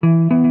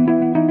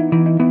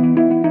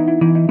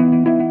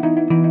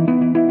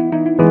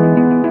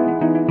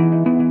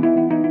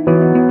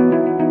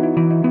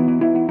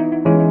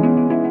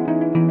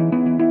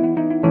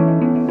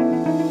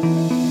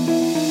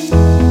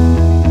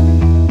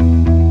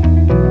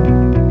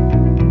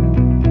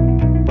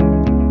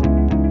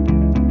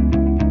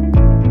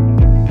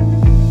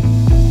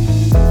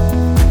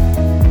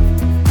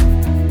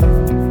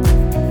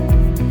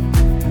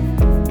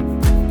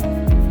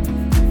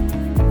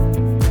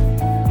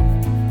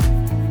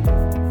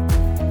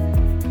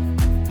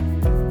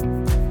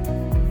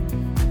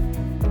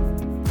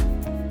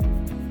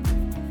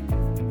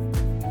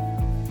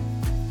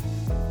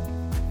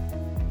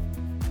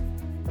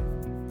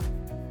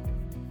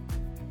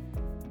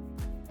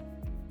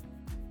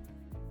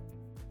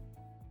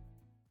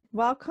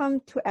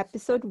Welcome to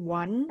episode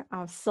 1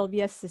 of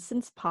Sylvia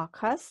Sisson's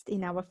podcast.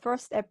 In our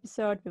first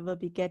episode, we will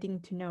be getting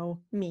to know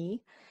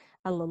me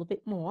a little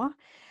bit more.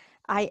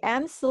 I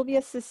am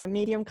Sylvia Sisson,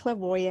 medium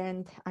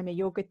clairvoyant. I'm a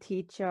yoga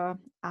teacher.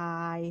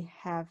 I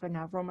have an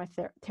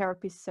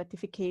aromatherapy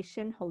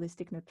certification,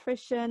 holistic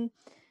nutrition,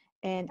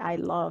 and I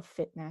love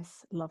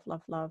fitness. Love,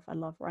 love, love. I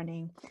love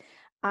running.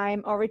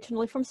 I'm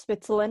originally from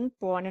Switzerland,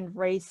 born and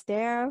raised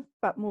there,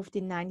 but moved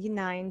in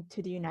 99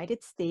 to the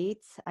United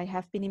States. I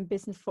have been in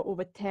business for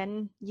over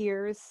 10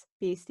 years,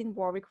 based in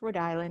Warwick, Rhode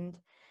Island,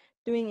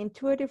 doing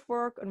intuitive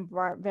work on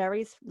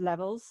various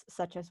levels,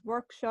 such as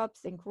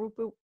workshops and group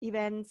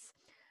events,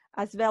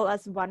 as well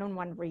as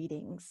one-on-one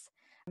readings.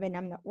 When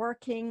I'm not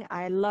working,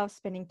 I love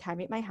spending time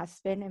with my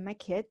husband and my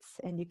kids,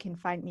 and you can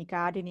find me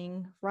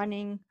gardening,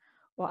 running,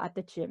 or at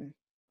the gym.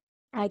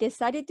 I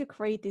decided to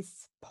create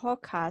this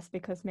podcast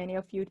because many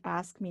of you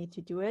asked me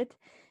to do it.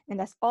 And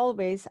as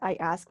always, I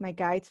asked my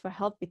guides for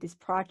help with this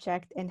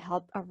project, and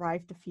help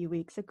arrived a few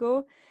weeks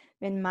ago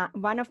when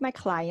one of my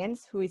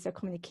clients, who is a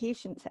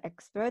communications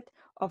expert,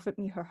 offered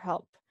me her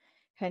help.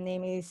 Her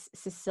name is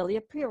Cecilia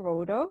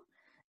Pieroto,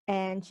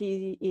 and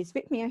she is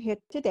with me here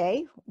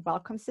today.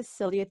 Welcome,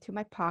 Cecilia, to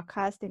my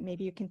podcast, and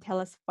maybe you can tell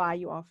us why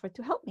you offered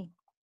to help me.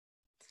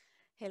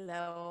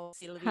 Hello,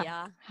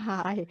 Sylvia.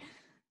 Hi.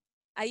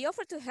 I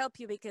offer to help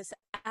you because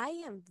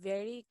I am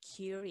very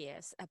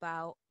curious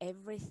about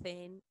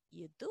everything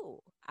you do,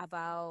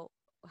 about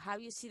how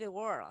you see the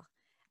world.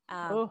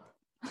 Um, Oh,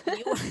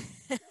 you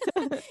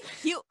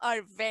you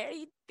are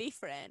very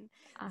different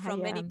I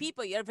from many am.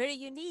 people. You're very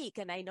unique,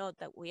 and I know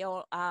that we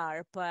all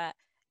are, but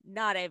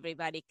not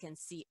everybody can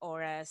see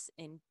auras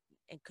and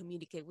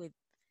communicate with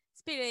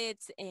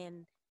spirits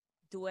and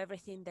do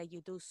everything that you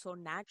do so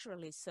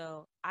naturally.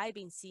 So I've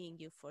been seeing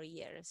you for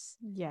years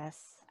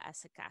Yes.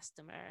 as a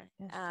customer.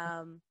 Yes.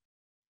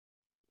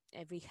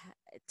 Every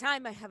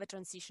time I have a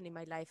transition in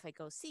my life, I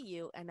go see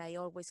you, and I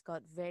always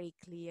got very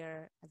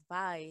clear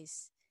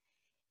advice.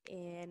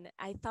 And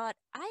I thought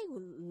I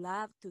would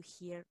love to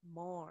hear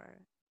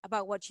more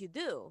about what you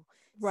do.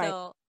 Right.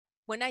 So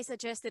when I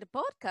suggested a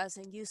podcast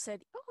and you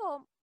said,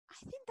 "Oh, I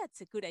think that's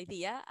a good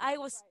idea," I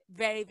was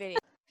very, very.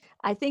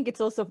 I think it's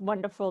also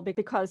wonderful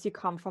because you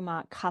come from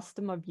a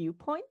customer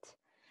viewpoint.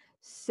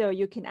 So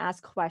you can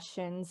ask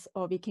questions,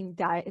 or we can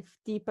dive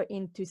deeper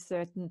into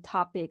certain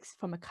topics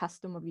from a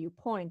customer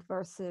viewpoint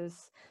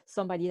versus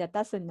somebody that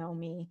doesn't know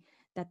me,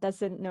 that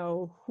doesn't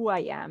know who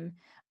I am.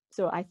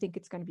 So I think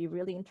it's going to be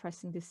really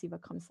interesting to see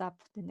what comes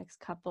up the next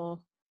the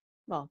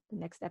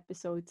next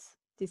episodes,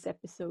 this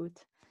episode.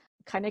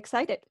 Kind of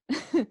excited.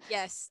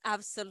 Yes,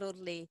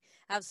 absolutely.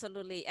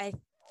 Absolutely. I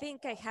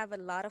think I have a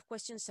lot of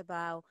questions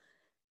about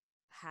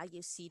how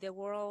you see the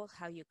world,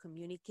 how you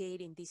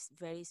communicate in this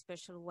very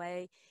special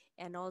way.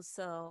 And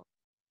also,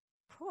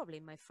 probably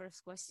my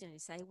first question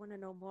is I want to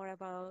know more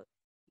about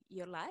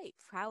your life,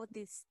 how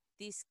this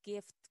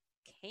gift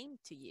came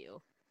to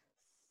you.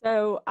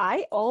 So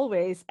I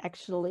always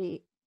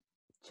actually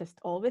just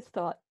always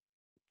thought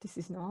this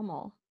is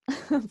normal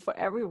for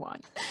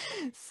everyone.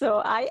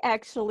 So I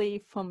actually,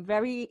 from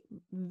very,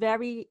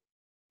 very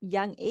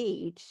young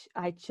age,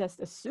 I just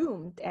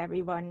assumed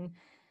everyone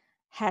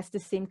has the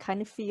same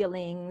kind of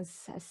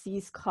feelings,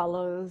 sees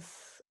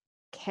colors,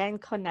 can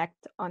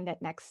connect on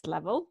that next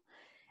level.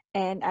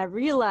 And I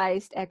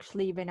realized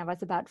actually when I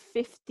was about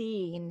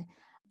 15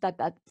 that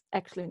that's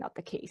actually not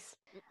the case.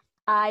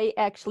 I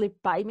actually,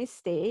 by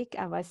mistake,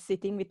 I was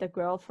sitting with a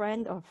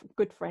girlfriend of a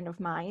good friend of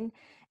mine,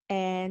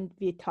 and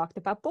we talked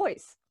about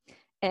boys.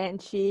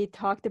 And she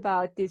talked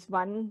about this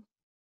one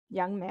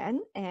young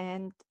man,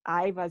 and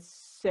I was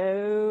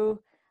so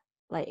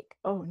like,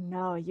 oh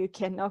no, you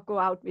cannot go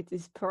out with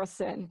this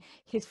person.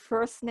 His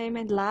first name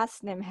and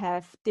last name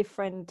have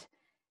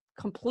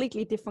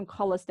completely different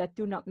colors that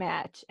do not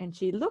match. And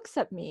she looks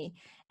at me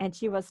and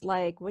she was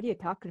like, what are you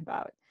talking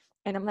about?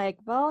 And I'm like,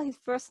 well, his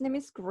first name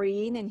is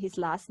green and his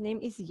last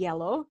name is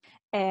yellow.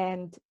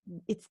 And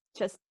it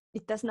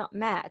does not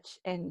match.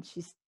 And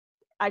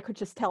I could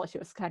just tell she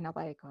was kind of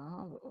like,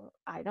 oh,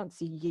 I don't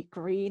see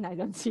green. I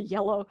don't see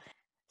yellow.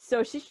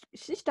 So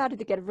she started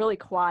to get really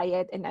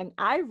quiet. And then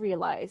I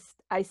realized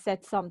I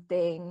said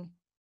something.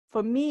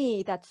 For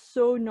me, that's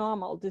so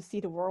normal to see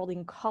the world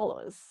in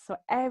colors. So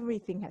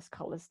everything has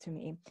colors to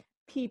me.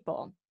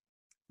 People,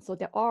 so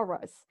the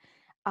auras,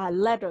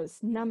 letters,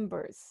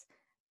 numbers,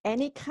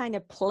 any kind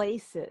of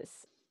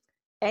places,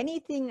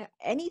 anything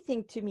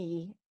to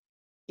me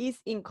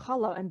is in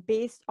color, and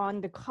based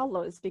on the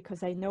colors,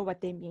 because I know what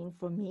they mean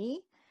for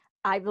me,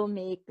 I will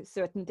make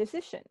certain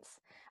decisions.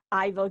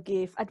 I will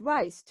give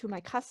advice to my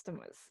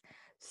customers.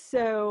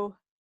 So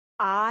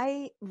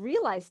I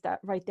realized that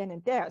right then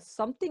and there,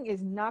 something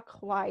is not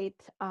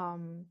quite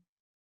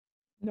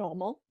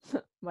normal.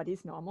 What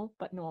is normal,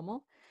 but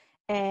normal.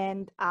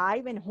 And I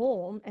went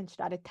home and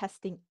started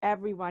testing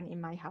everyone in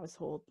my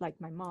household, like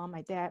my mom,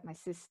 my dad, my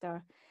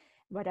sister.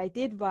 What I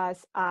did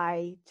was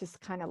I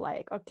just kind of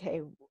like,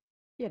 okay,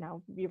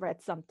 we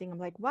read something. I'm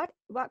like,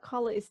 what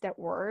color is that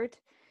word?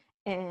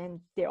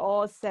 And they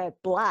all said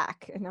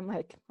black. And I'm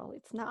like, well,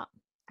 it's not.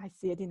 I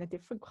see it in a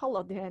different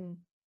color than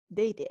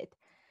they did.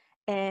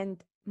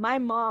 And my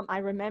mom, I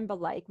remember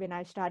like when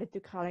I started to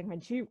coloring,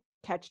 when she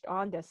catched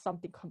on there's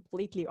something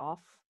completely off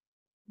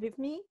with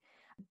me,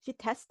 she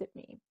tested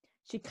me.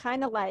 She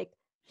kind of like,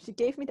 she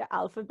gave me the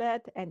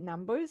alphabet and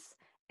numbers,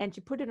 and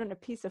she put it on a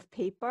piece of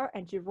paper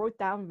and she wrote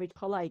down which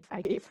color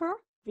I gave her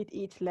with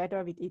each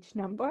letter, with each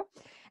number.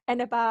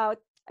 And about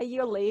a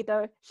year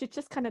later, she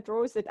just kind of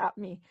throws it at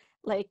me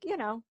like,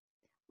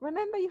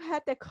 remember you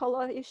had that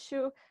color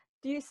issue?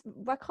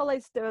 What color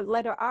is the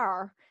letter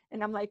R?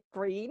 And I'm like,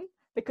 green,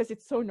 because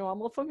it's so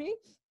normal for me.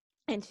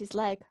 And she's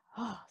like,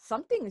 oh,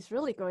 something is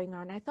really going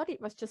on. I thought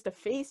it was just a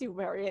phase you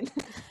were in.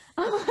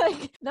 I'm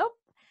like, nope.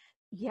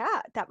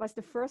 Yeah, that was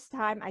the first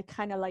time I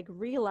kind of like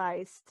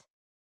realized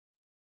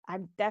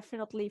I'm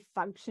definitely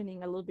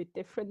functioning a little bit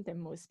different than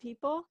most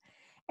people.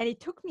 And it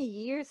took me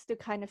years to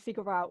kind of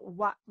figure out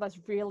what was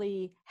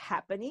really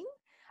happening.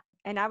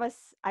 And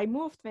I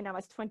moved when I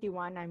was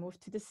 21. I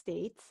moved to the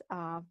States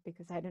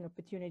because I had an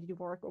opportunity to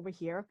work over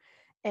here.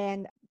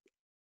 And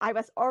I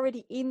was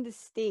already in the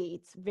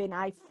States when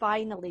I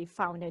finally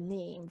found a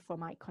name for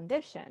my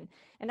condition.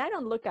 And I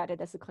don't look at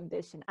it as a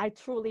condition. I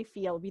truly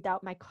feel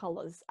without my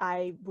colors,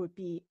 I would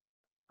be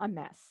a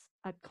mess,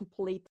 a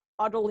complete,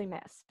 utterly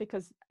mess,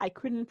 because I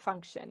couldn't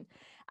function.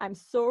 I'm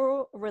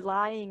so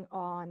relying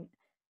on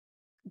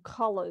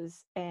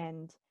colors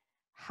and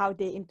how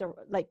they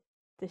like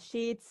the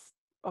shades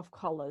of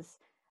colors.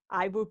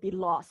 I would be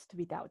lost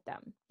without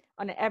them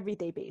on an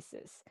everyday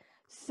basis.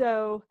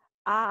 So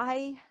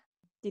I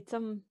did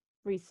some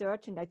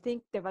research, and I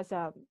think there was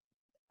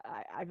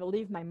I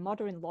believe my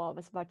mother-in-law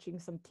was watching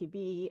some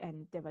TV,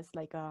 and there was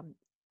like a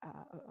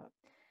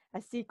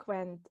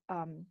sequence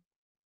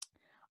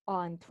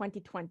on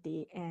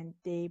 2020, and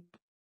they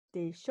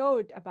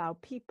showed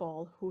about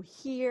people who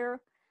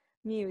hear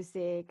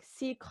music,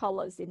 see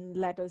colors in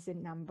letters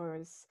and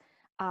numbers.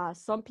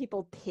 Some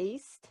people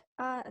taste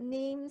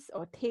names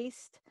or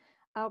taste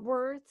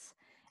words,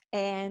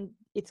 and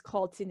it's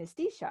called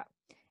synesthesia.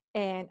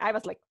 And I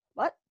was like,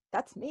 what?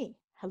 That's me.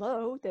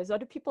 Hello, there's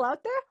other people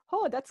out there?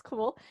 Oh, that's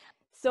cool.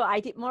 So I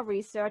did more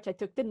research. I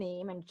took the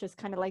name and just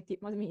kind of like did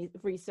more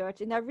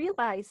research. And I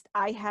realized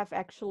I have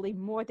actually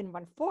more than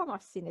one form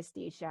of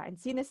synesthesia. And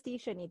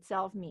synesthesia in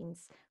itself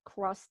means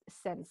crossed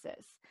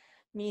senses,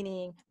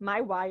 meaning my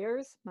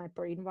wires, my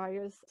brain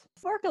wires,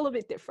 work a little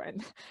bit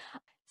different.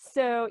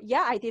 So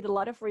yeah, I did a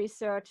lot of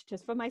research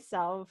just for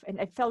myself. And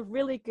I felt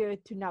really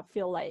good to not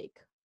feel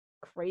like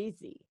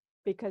crazy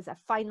because I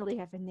finally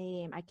have a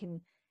name. I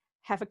can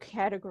have a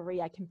category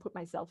I can put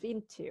myself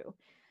into.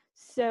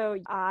 So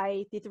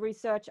I did the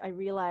research. I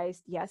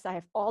realized, yes, I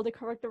have all the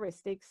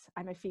characteristics.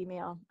 I'm a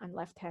female, I'm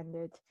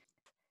left-handed.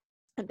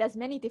 And there's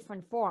many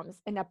different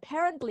forms. And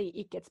apparently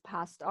it gets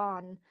passed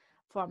on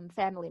from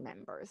family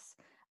members.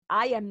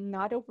 I am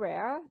not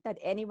aware that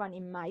anyone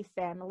in my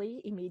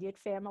family, immediate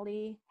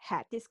family,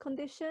 had this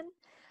condition.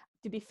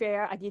 To be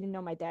fair, I didn't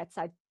know my dad's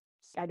side.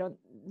 I don't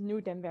knew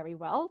them very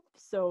well.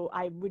 So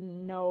I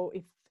wouldn't know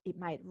if it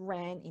might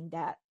ran in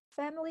that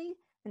family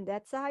and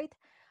that side.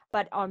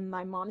 But on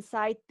my mom's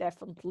side,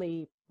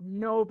 definitely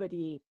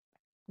nobody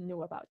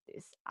knew about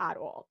this at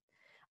all.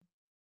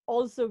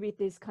 Also, with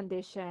this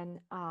condition,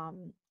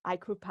 I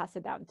could pass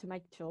it down to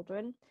my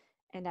children.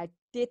 And I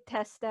did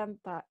test them,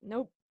 but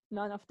nope,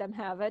 none of them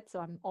have it. So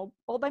I'm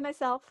all by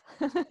myself,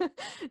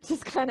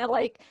 just kind of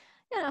like,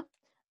 you know,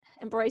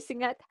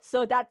 embracing it.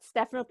 So that's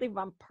definitely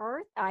one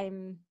part.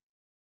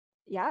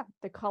 Yeah,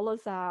 the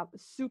colors are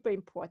super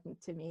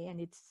important to me, and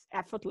it's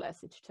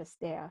effortless. It's just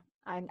there.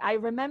 And I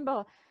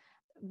remember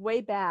way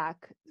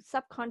back,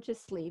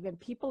 subconsciously, when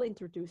people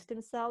introduce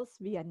themselves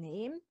via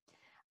name,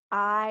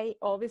 I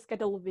always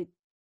get a little bit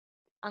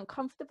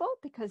uncomfortable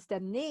because their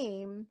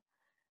name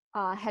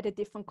had a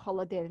different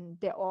color than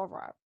their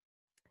aura.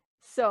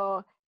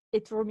 So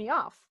it threw me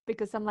off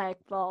because I'm like,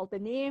 well, the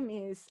name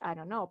is, I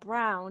don't know,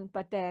 brown,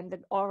 but then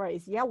the aura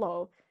is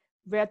yellow.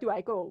 Where do I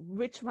go?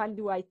 Which one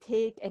do I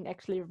take and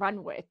actually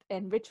run with?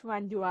 And which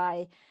one do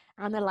I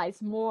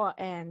analyze more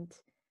and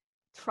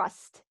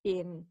trust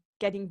in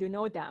getting to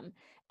know them?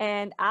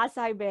 And as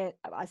I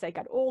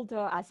got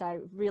older, as I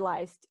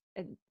realized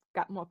and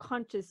got more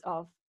conscious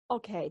of,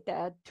 okay, there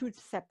are two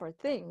separate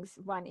things.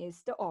 One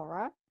is the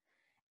aura,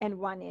 and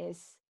one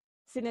is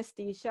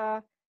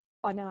synesthesia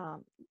on a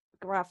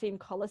grapheme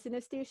color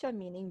synesthesia,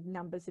 meaning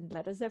numbers and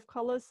letters have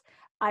colors.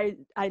 I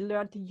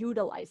learned to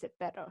utilize it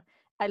better.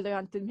 I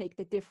learned to make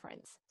the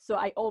difference. So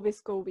I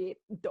always go with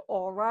the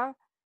aura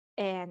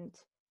and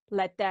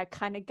let that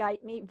kind of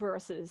guide me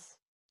versus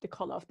the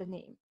color of the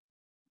name.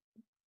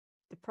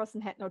 The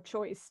person had no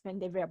choice when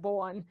they were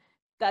born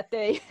that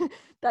they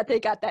that they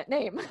got that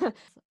name.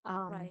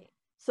 Right.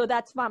 So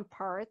that's one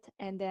part.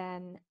 And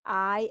then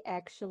I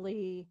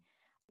actually,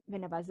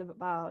 when I was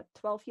about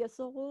 12 years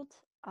old,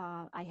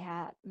 I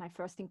had my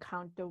first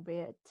encounter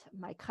with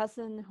my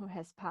cousin who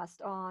has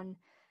passed on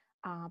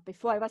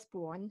before I was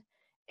born.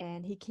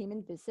 And he came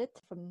and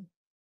visit from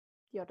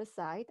the other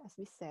side, as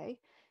we say.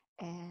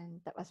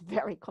 And that was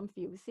very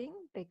confusing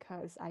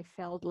because I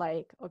felt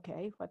like,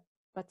 okay,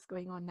 what's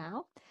going on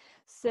now?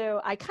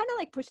 So I kind of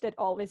like pushed it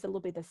always a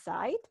little bit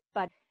aside,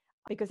 but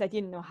because I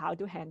didn't know how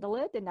to handle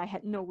it and I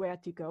had nowhere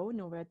to go,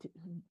 nowhere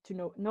to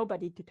know,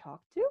 nobody to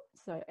talk to.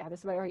 So I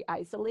was very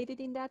isolated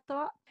in that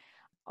thought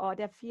or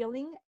that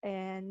feeling.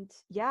 And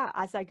yeah,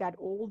 as I got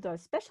older,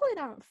 especially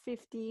around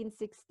 15,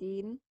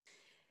 16.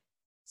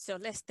 So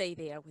let's stay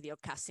there with your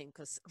cousin,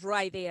 because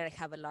right there I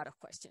have a lot of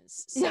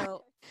questions. Yeah.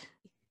 So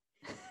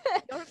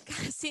your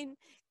cousin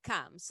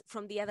comes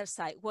from the other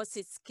side. Was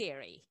it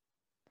scary?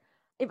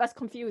 It was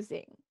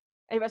confusing.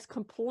 It was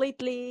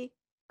completely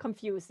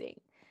confusing.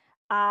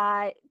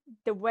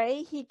 The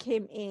way he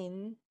came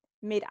in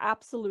made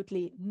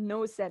absolutely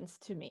no sense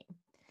to me.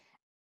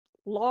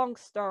 Long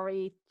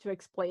story to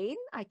explain.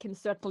 I can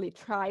certainly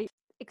try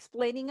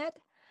explaining it.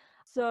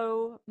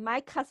 So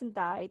my cousin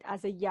died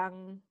as a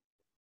young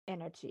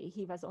energy.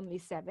 He was only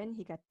 7.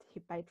 He got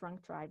hit by a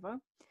drunk driver.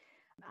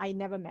 I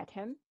never met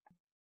him,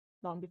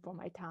 long before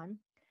my time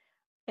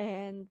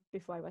and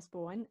before I was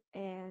born.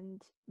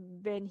 And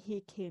when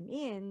he came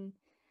in,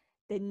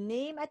 the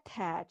name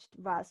attached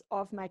was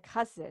of my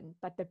cousin,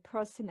 but the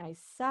person I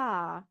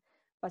saw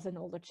was an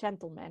older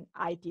gentleman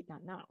I did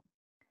not know.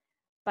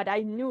 But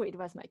I knew it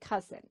was my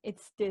cousin.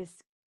 It's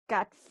this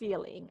gut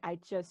feeling. I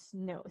just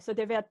know. So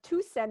there were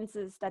 2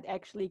 senses that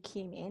actually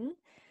came in.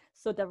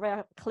 So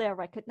the clear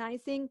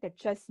recognizing, the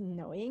just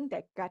knowing,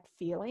 that gut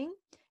feeling,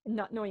 and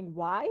not knowing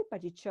why,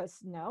 but you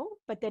just know.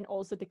 But then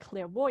also the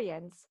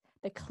clairvoyance,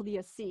 the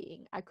clear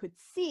seeing. I could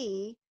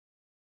see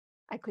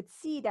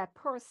that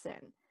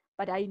person,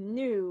 but I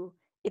knew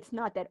it's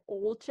not that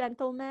old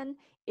gentleman.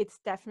 It's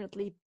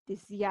definitely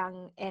this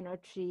young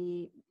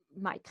energy,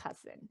 my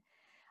cousin.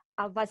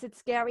 Was it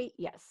scary?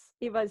 Yes.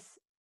 It was,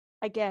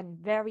 again,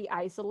 very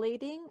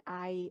isolating.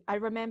 I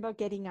remember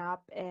getting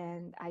up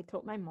and I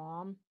told my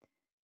mom,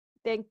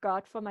 thank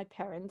God for my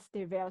parents.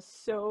 They were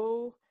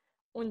so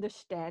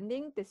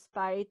understanding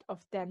despite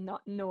of them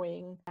not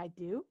knowing I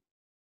do.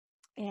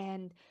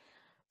 And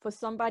for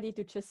somebody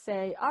to just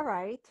say, all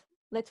right,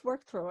 let's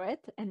work through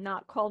it and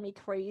not call me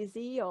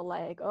crazy or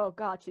like, oh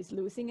God, she's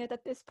losing it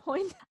at this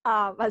point,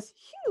 was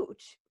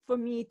huge for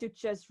me to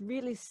just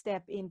really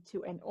step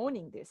into and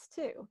owning this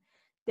too.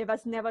 There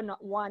was never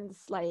not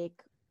once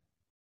like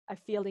a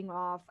feeling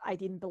of I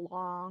didn't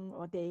belong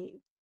or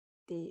they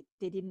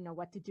didn't know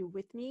what to do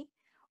with me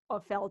or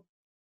felt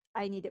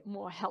I needed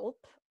more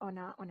help on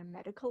a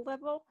medical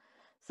level.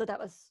 So that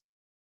was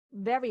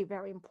very,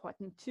 very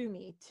important to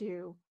me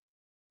to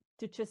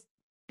just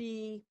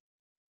be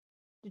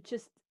to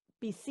just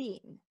be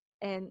seen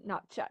and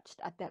not judged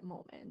at that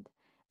moment,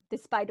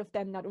 despite of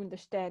them not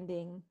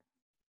understanding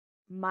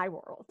my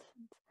world.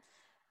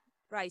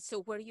 Right.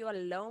 So were you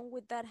alone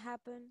with that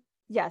happen?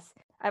 Yes,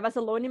 I was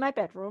alone in my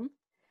bedroom.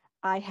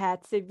 I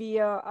had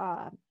severe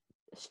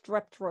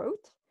strep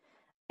throat,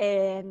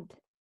 and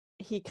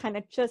he kind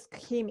of just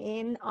came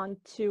in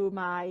onto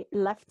my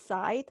left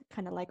side,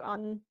 kind of like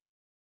on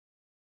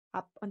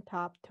up on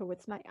top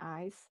towards my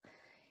eyes.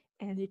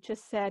 And he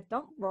just said,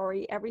 don't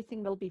worry,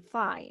 everything will be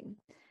fine.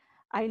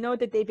 I know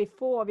the day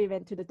before we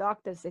went to the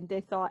doctors and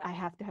they thought I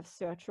have to have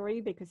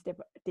surgery because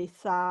they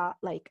saw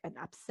like an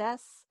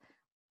abscess,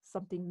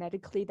 something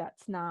medically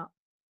that's not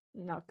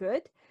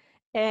good.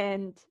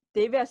 And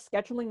they were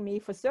scheduling me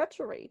for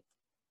surgery.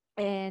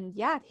 And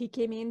yeah, he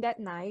came in that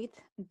night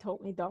and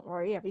told me, don't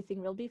worry,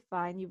 everything will be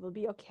fine. You will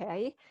be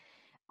okay.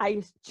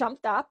 I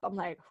jumped up. I'm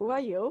like, who are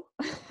you?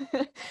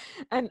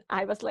 And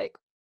I was like,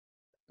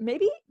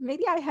 maybe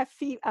I have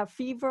a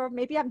fever,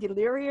 maybe I'm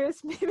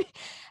delirious, maybe.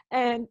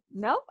 And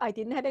no, I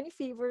didn't have any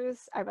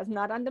fevers. I was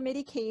not on the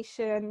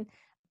medication.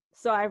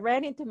 So I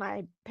ran into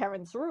my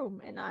parents'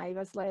 room and I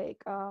was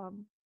like,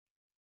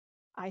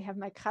 I have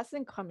my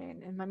cousin come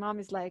in. And my mom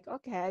is like,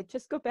 okay,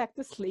 just go back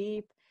to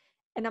sleep.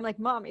 And I'm like,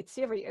 Mom, it's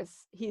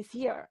serious. He's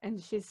here.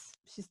 And she's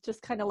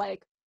just kind of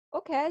like,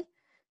 okay.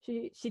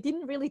 She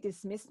didn't really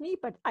dismiss me,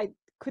 but I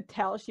could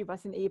tell she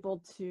wasn't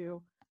able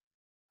to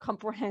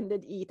comprehend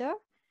it either.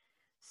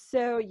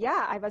 So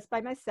yeah, I was by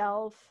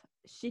myself.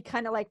 She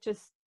kind of like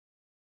just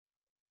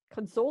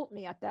consoled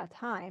me at that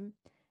time.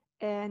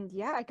 And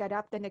yeah, I got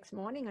up the next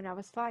morning and I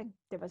was fine.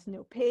 There was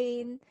no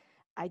pain.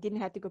 I didn't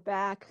have to go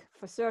back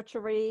for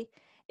surgery.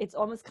 It's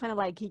almost kind of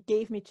like he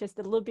gave me just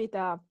a little bit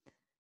a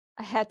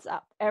heads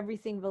up.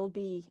 Everything will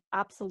be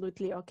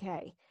absolutely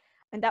okay.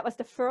 And that was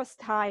the first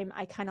time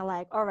I kind of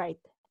like, all right,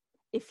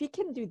 if he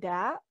can do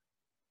that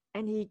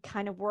and he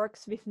kind of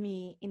works with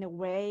me in a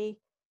way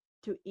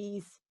to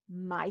ease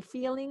my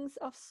feelings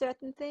of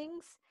certain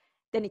things,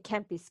 then it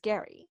can't be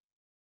scary.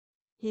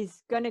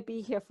 He's going to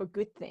be here for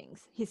good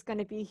things. He's going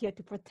to be here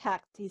to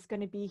protect. He's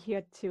going to be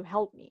here to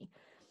help me.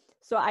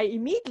 So I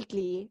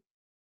immediately,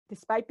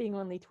 despite being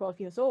only 12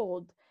 years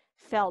old,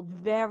 felt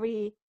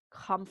very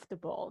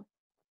comfortable,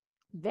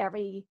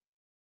 very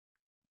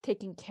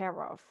taken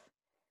care of,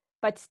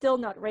 but still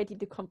not ready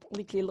to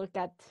completely look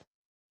at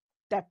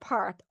that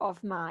part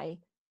of my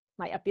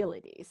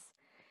abilities.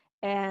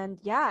 And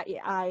yeah,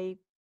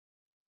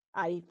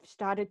 I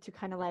started to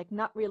kind of like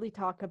not really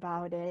talk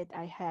about it.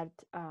 I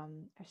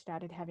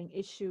started having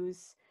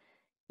issues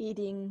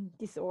eating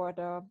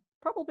disorder,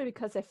 probably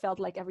because I felt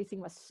like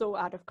everything was so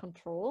out of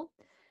control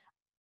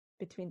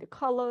between the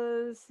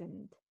colors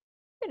and,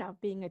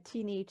 being a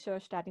teenager,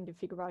 starting to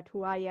figure out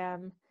who I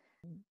am,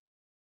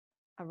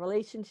 a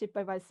relationship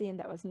I was in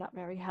that was not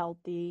very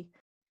healthy,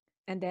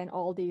 and then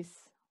all these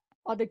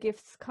other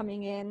gifts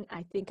coming in.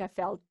 I think I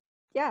felt,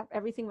 yeah,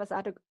 everything was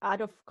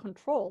out of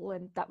control,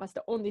 and that was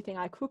the only thing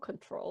I could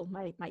control,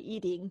 my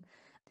eating.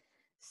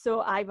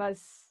 So I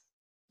was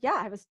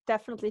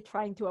definitely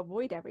trying to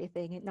avoid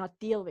everything and not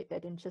deal with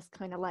it, and just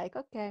kind of like,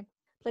 okay,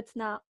 let's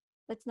not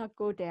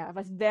go there. I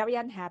was very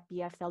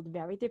unhappy. I felt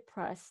very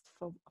depressed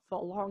for a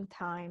long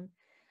time.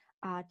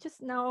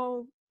 Just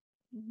no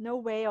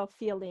way of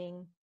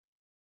feeling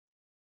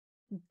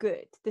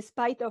good,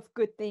 despite of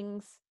good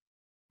things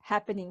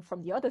happening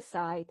from the other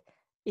side.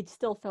 It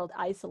still felt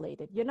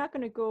isolated. You're not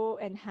going to go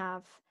and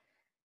have,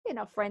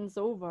 friends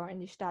over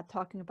and you start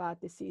talking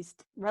about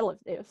deceased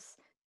relatives.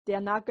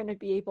 They're not going to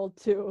be able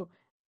to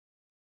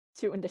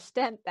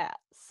understand that.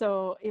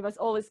 So it was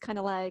always kind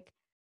of like,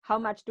 how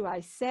much do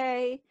I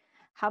say?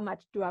 How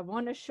much do I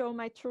want to show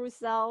my true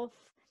self?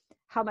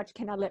 How much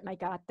can I let my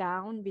guard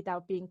down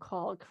without being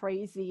called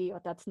crazy,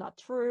 or that's not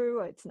true,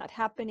 or it's not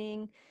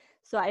happening?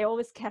 So I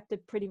always kept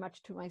it pretty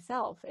much to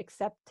myself,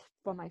 except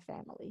for my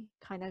family,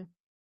 kind of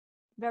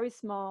very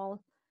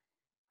small.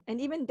 And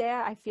even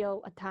there, I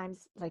feel at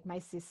times like my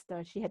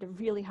sister, she had a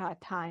really hard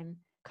time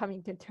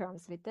coming to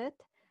terms with it.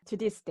 To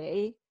this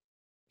day,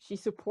 she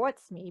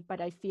supports me,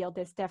 but I feel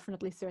there's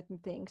definitely certain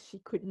things she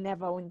could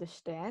never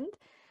understand.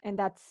 And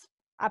that's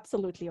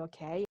absolutely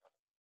okay.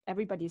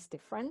 Everybody's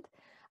different.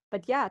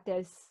 But yeah,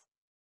 there's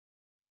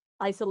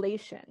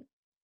isolation.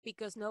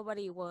 Because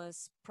nobody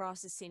was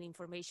processing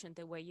information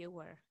the way you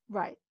were.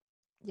 Right.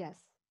 Yes.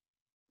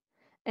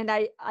 And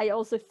I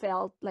also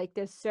felt like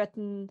there's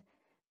certain,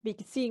 we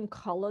could see in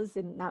colors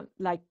in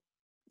like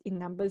in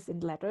numbers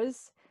and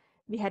letters.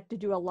 We had to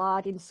do a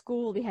lot in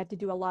school. We had to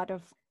do a lot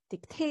of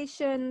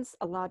dictations,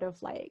 a lot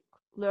of like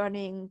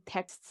learning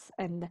texts,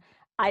 and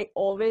I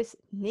always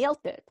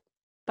nailed it,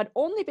 but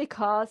only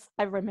because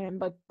I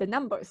remembered the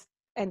numbers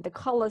and the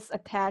colors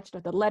attached,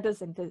 or the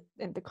letters and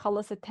the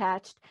colors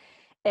attached,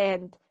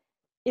 and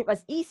it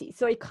was easy.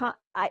 So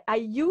I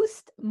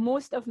used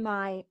most of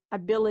my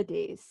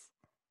abilities,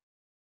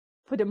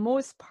 for the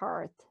most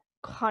part,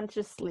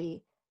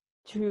 consciously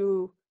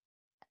to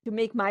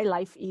make my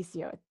life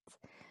easier.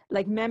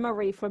 Like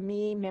memory for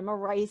me,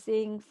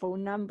 memorizing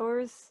phone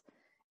numbers,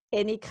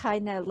 any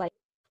kind of like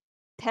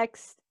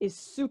text is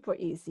super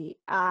easy.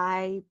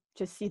 I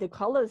just see the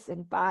colors,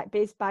 and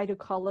based by the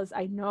colors,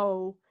 I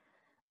know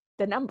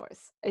the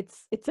numbers.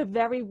 It's a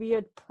very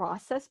weird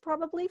process,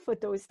 probably for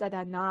those that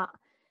are not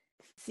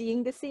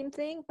seeing the same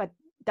thing, but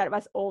that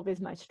was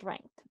always my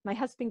strength. My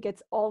husband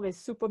gets always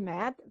super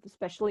mad,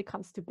 especially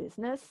comes to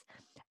business.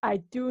 I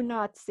do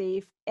not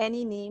save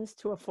any names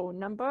to a phone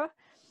number.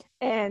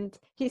 And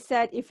he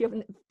said, if your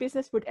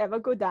business would ever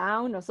go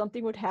down or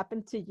something would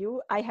happen to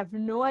you, I have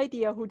no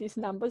idea who these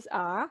numbers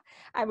are.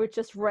 I would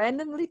just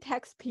randomly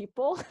text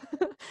people.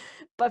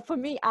 But for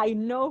me, I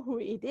know who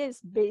it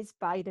is based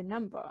by the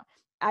number.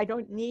 I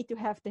don't need to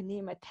have the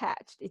name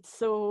attached. It's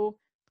so,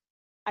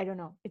 I don't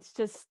know. It's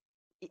just,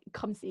 it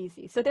comes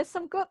easy. So there's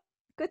some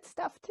good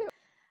stuff too.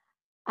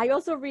 I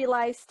also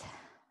realized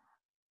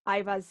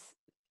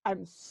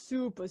I'm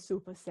super,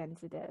 super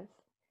sensitive.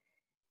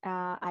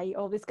 I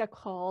always got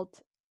called,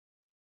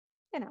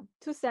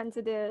 too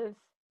sensitive.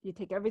 You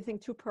take everything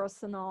too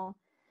personal.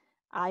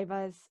 I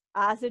was,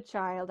 as a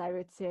child, I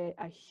would say,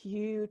 a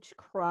huge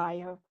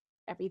crier.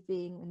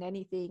 Everything and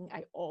anything,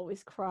 I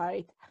always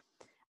cried.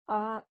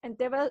 And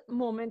there were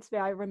moments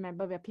where I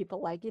remember where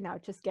people like,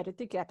 just get it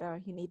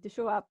together. You need to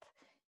show up,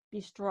 be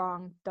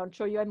strong, don't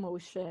show your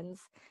emotions.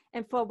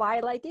 And for a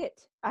while I did.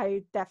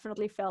 I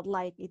definitely felt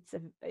like it's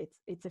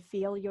a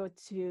failure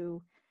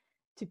to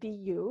be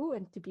you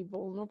and to be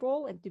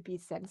vulnerable and to be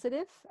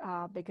sensitive,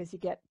 because you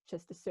get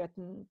just a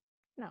certain,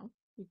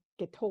 you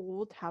get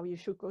told how you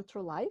should go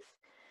through life.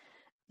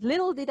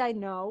 Little did I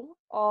know,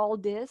 all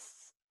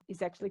this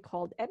is actually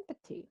called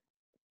empathy.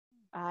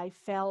 I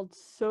felt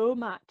so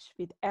much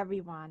with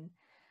everyone,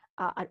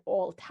 at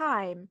all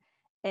time,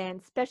 and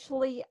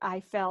especially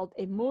I felt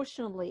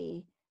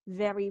emotionally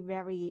very,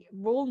 very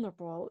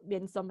vulnerable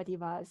when somebody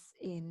was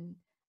in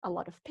a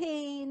lot of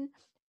pain,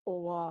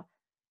 or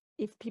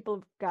if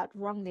people got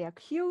wrongly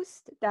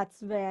accused.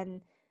 That's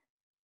when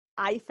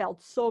I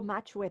felt so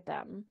much with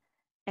them,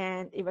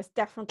 and it was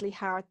definitely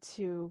hard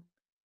to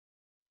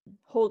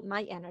hold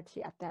my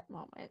energy at that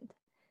moment.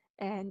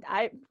 And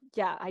I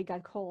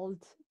got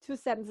called too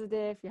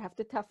sensitive. You have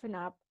to toughen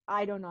up.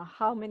 I don't know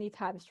how many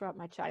times throughout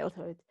my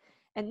childhood.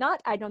 And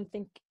not, I don't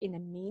think in a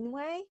mean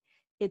way.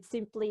 It's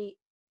simply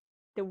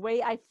the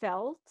way I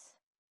felt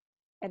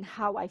and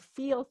how I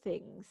feel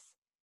things.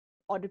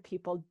 Other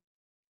people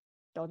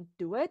don't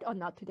do it, or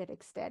not to that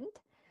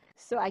extent.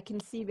 So I can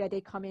see where they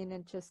come in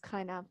and just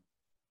kind of,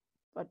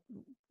 what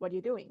what are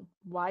you doing?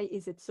 Why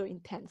is it so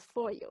intense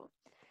for you?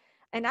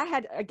 And I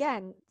had,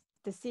 again,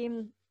 the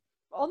same,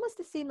 almost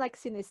the same like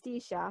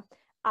synesthesia.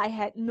 I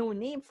had no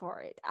name for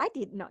it. I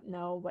did not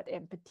know what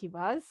empathy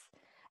was.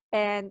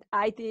 And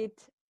I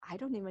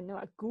don't even know,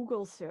 a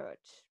Google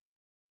search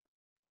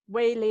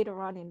way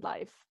later on in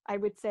life. I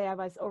would say I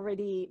was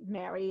already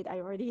married, I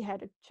already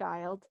had a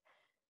child.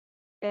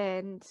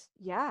 And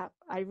yeah,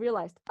 I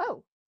realized,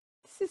 oh,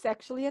 this is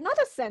actually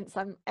another sense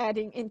I'm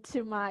adding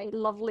into my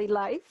lovely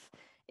life,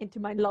 into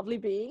my lovely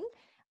being.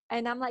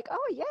 And I'm like,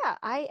 oh yeah,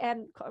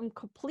 I'm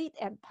complete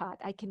empath.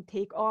 I can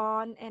take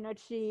on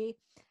energy.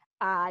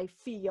 I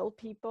feel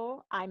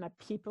people. I'm a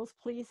people's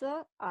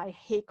pleaser. I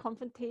hate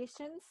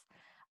confrontations.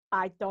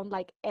 I don't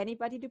like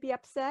anybody to be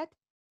upset.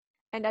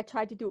 And I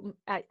try to do,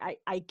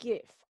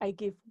 I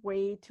give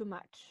way too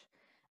much.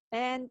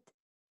 And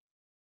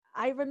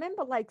I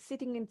remember like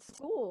sitting in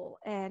school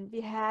and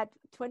we had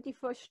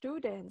 24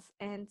 students,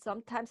 and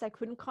sometimes I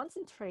couldn't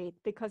concentrate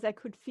because I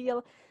could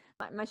feel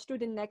my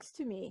student next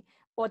to me,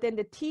 or then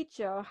the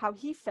teacher, how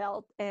he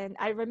felt. And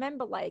I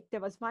remember like there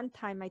was one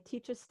time my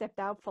teacher stepped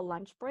out for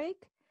lunch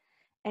break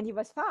and he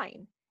was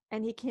fine.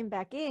 And he came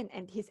back in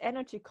and his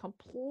energy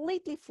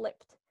completely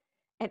flipped.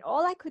 And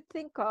all I could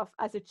think of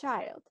as a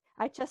child,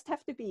 I just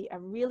have to be a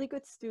really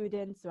good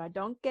student so I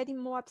don't get him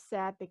more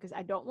upset, because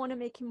I don't want to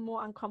make him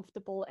more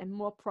uncomfortable and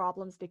more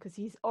problems because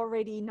he's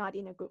already not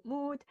in a good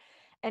mood.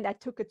 And I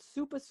took it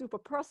super, super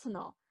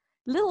personal.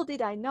 Little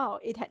did I know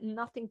it had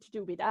nothing to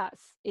do with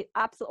us. It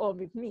absolutely, or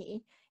with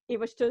me. It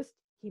was just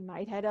he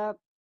might had a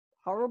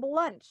horrible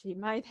lunch. He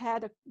might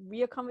had a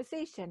weird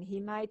conversation. He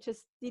might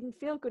just didn't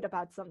feel good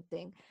about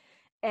something.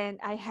 And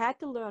I had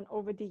to learn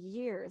over the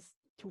years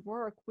to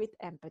work with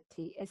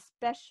empathy,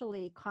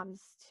 especially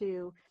comes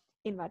to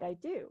in what I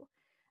do.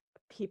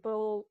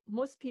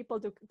 Most people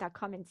that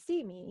come and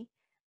see me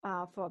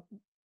for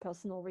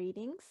personal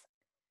readings,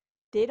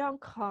 they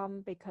don't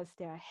come because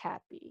they're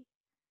happy.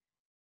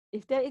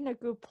 If they're in a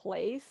good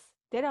place,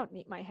 they don't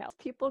need my help.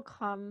 People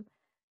come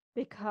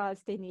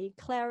because they need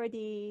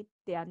clarity.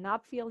 They are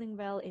not feeling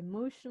well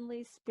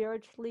emotionally,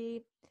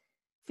 spiritually,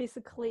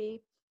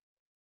 physically.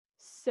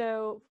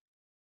 So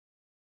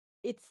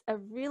it's a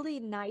really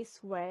nice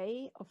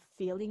way of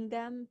feeling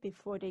them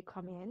before they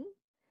come in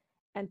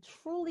and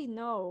truly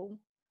know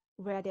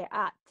where they're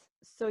at,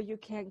 so you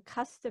can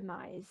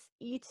customize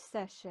each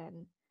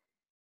session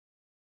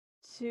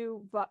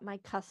to what my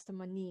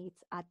customer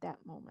needs at that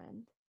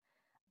moment.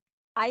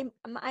 I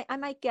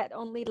might get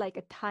only like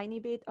a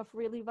tiny bit of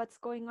really what's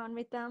going on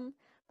with them,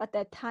 but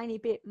that tiny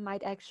bit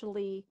might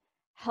actually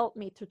help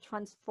me to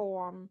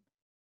transform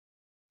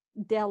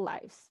their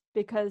lives,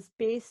 because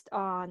based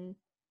on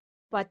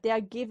what they're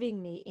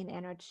giving me in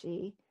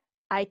energy,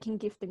 I can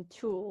give them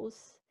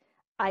tools,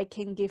 I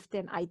can give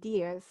them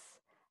ideas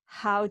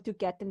how to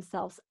get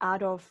themselves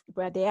out of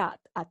where they are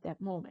at that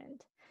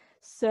moment.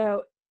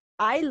 So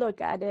I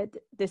look at it,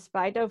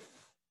 despite of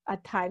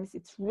at times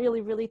it's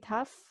really, really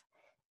tough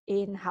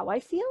in how I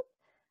feel,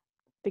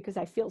 because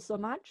I feel so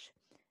much,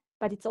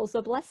 but it's also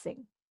a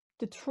blessing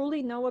to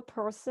truly know a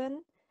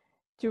person,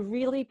 to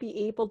really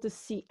be able to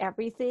see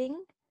everything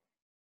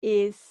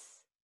is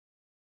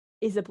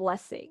a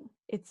blessing.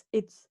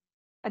 It's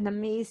an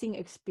amazing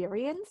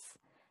experience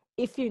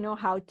if you know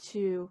how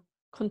to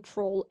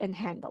control and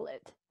handle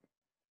it.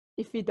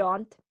 If you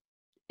don't,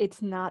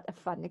 it's not a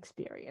fun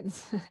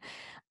experience.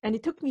 And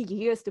it took me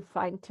years to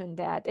fine tune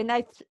that. And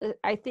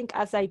I think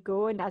as I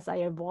go and as I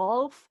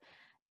evolve,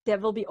 there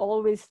will be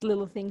always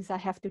little things I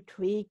have to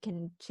tweak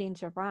and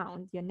change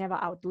around. You're never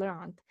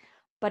outlearned.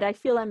 But I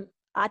feel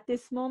at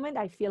this moment,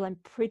 I feel I'm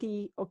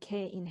pretty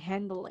okay in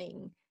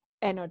handling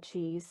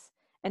energies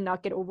and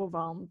not get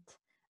overwhelmed,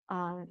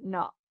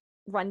 not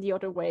run the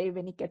other way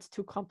when it gets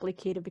too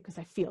complicated because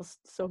I feel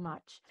so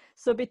much.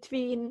 So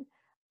between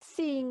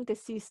seeing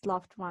deceased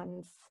loved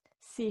ones,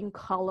 seeing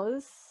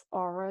colors,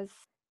 auras,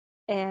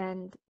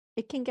 and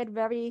it can get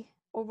very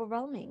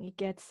overwhelming. It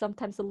gets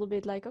sometimes a little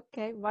bit like,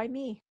 okay, why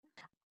me?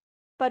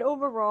 But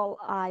overall,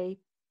 I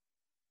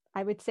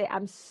would say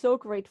I'm so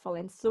grateful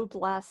and so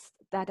blessed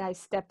that I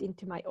stepped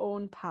into my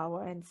own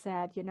power and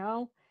said,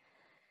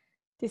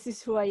 this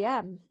is who I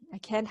am. I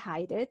can't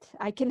hide it.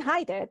 I can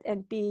hide it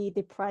and be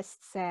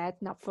depressed, sad,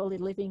 not fully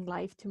living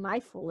life to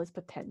my fullest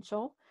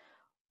potential.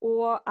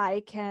 Or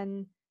I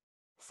can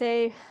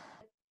say,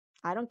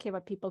 I don't care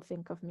what people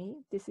think of me.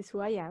 This is who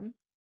I am.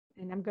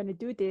 And I'm going to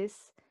do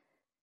this,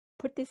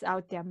 put this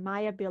out there,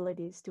 my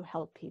abilities to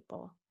help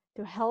people,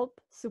 to help,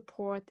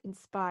 support,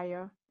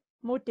 inspire,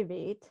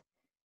 motivate,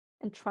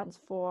 and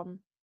transform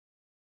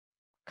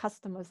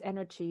customers'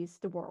 energies,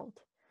 the world.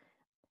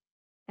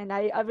 And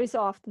I every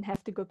so often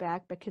have to go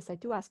back because I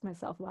do ask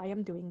myself why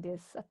I'm doing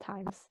this at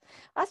times,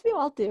 as we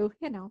all do.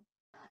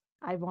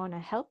 I want to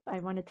help, I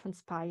want to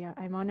transpire,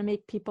 I want to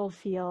make people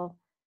feel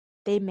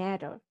they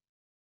matter.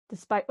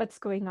 Despite what's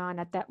going on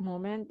at that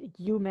moment,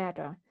 you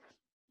matter.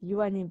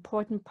 You are an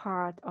important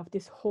part of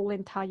this whole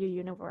entire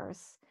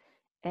universe.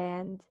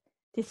 And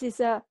this is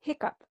a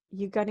hiccup.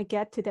 You're going to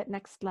get to that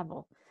next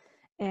level.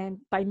 And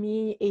by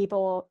me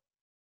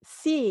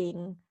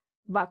seeing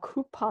what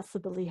could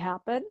possibly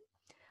happen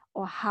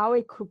or how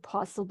it could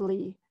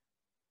possibly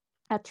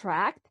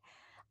attract,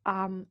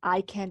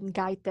 I can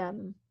guide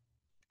them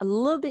a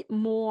little bit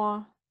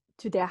more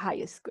to their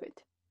highest good.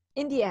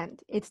 In the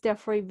end, it's their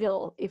free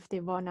will if they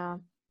want to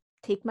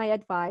take my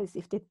advice,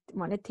 if they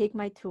want to take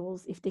my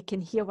tools, if they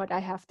can hear what I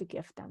have to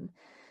give them.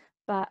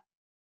 But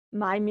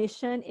my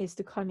mission is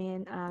to come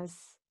in as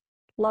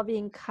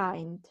loving,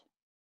 kind,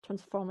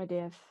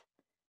 transformative,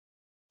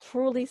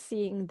 truly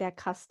seeing their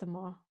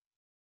customer.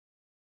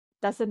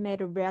 Doesn't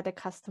matter where the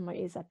customer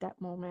is at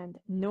that moment,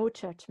 no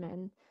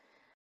judgment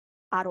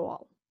at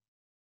all.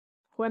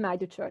 Who am I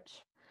to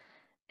judge?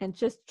 And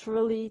just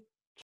truly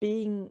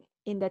being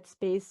in that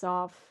space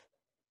of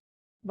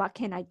what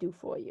can I do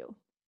for you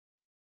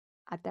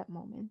at that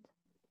moment.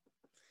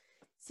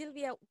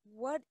 Sylvia,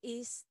 what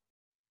is,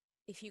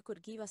 if you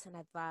could give us an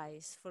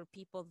advice for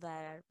people that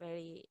are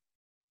very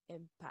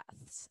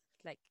empaths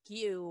like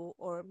you,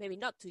 or maybe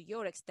not to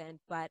your extent,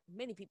 but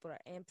many people are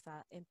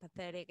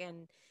empathetic,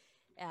 and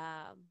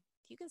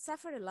you can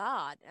suffer a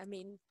lot. I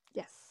mean,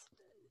 Yes.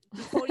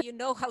 before you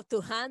know how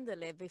to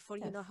handle it, before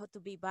you Yes. know how to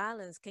be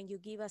balanced, can you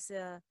give us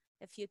a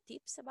few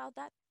tips about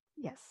that?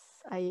 Yes.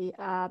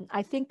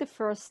 I think the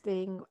first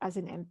thing as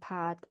an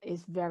empath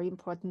is very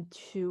important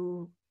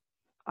to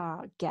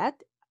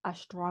get a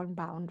strong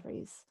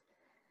boundaries.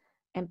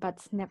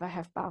 Empaths never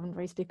have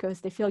boundaries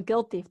because they feel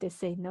guilty if they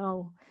say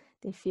no.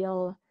 They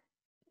feel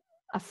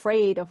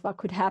afraid of what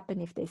could happen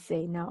if they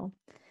say no.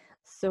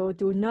 So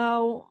do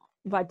know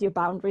what your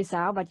boundaries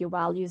are, what your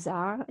values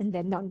are, and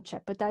then don't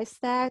jeopardize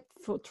that.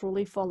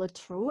 Truly follow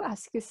through.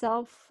 Ask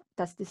yourself,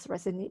 does this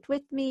resonate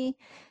with me?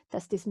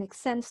 Does this make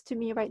sense to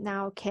me right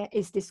now?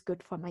 Is this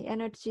good for my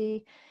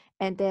energy?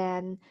 And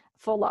then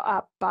follow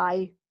up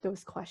by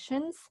those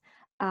questions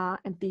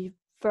and be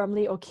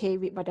firmly okay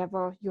with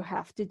whatever you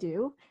have to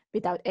do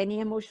without any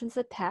emotions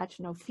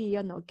attached, no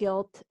fear, no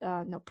guilt,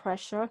 no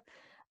pressure.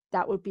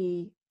 That would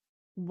be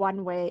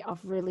one way of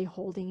really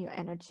holding your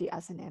energy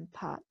as an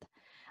empath.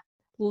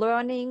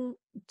 Learning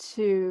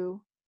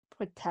to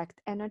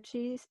protect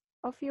energies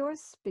of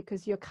yours,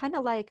 because you're kind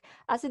of like,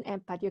 as an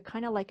empath, you're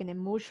kind of like an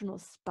emotional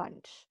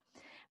sponge,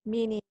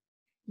 meaning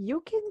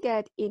you can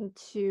get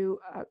into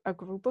a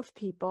group of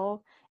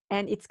people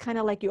and it's kind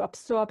of like you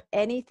absorb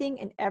anything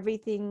and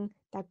everything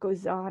that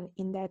goes on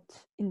in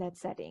that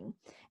setting,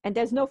 and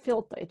there's no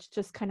filter. It's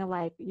just kind of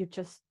like you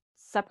just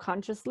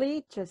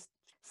subconsciously just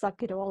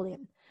suck it all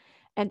in,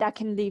 and that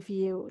can leave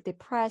you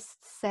depressed,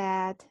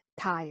 sad,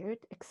 tired,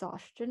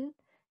 exhaustion,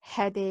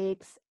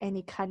 headaches,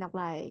 any kind of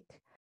like,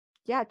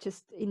 yeah,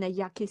 just in a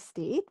yucky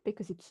state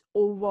because it's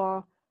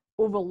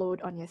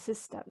overload on your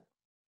system.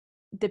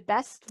 The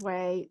best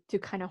way to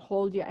kind of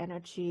hold your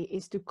energy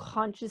is to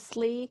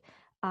consciously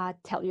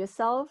tell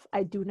yourself,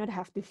 I do not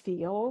have to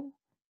feel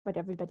what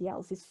everybody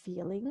else is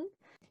feeling.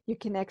 You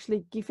can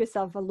actually give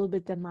yourself a little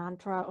bit the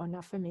mantra or an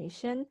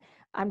affirmation.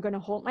 I'm going to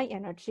hold my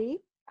energy.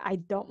 I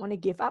don't want to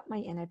give up my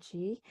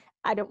energy.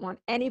 I don't want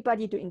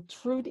anybody to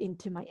intrude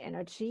into my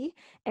energy,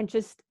 and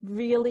just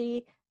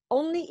really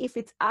only if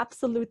it's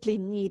absolutely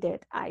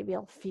needed, I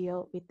will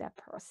feel with that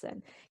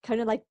person.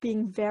 Kind of like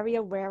being very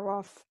aware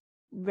of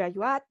where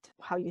you at,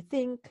 how you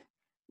think,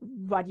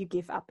 what you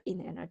give up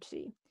in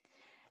energy.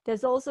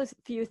 There's also a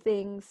few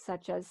things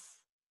such as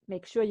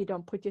make sure you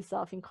don't put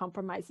yourself in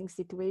compromising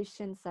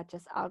situations such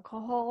as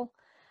alcohol.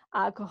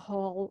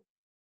 Alcohol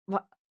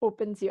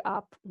opens you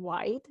up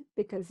wide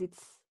because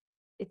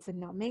it's a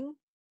numbing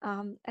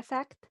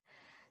effect.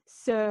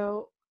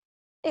 So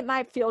it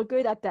might feel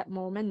good at that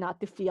moment not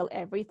to feel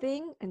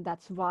everything, and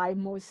that's why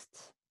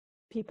most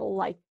people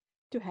like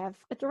to have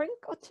a drink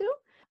or two.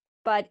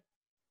 But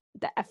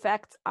the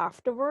effects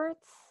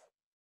afterwards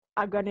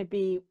are going to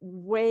be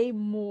way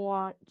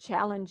more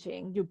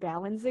challenging. You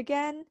balance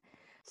again.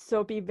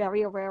 So be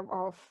very aware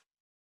of,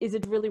 is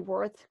it really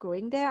worth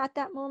going there at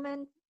that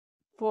moment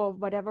for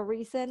whatever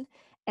reason?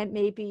 And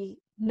maybe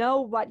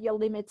know what your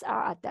limits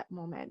are at that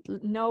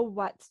moment. Know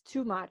what's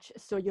too much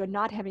so you're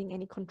not having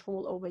any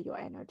control over your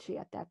energy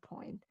at that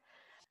point.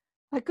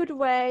 A good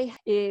way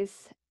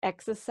is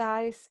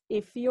exercise.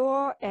 If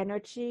your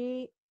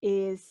energy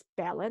is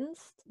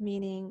balanced,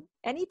 meaning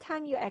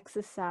anytime you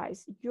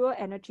exercise, your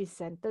energy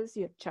centers,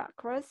 your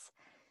chakras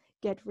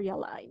get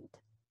realigned.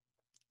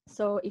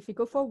 So if you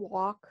go for a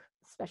walk,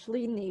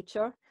 especially in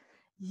nature,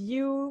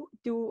 you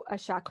do a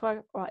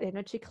chakra or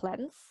energy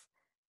cleanse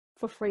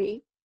for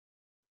free.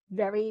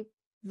 Very,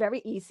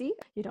 very easy.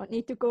 You don't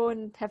need to go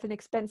and have an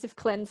expensive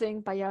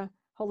cleansing by a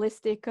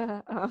holistic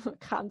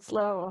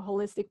counselor or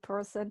holistic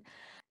person.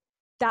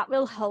 That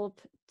will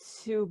help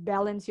to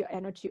balance your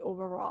energy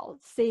overall.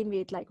 Same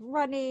with like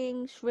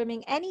running,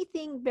 swimming,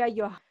 anything where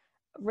you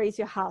raise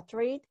your heart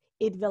rate,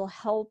 it will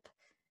help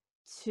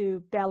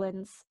to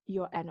balance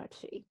your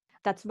energy.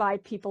 That's why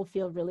people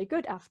feel really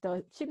good after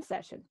a gym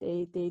session.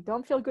 They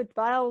don't feel good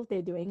while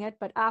they're doing it,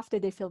 but after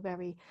they feel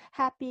very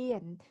happy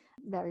and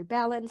very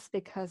balanced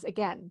because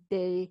again,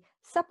 they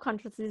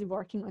subconsciously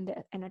working on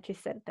their energy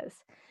centers.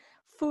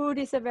 Food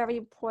is a very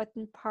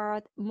important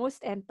part.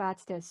 Most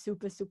empaths, they're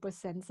super, super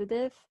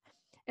sensitive.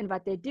 And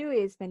what they do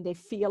is when they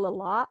feel a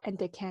lot and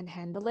they can't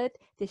handle it,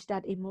 they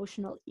start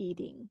emotional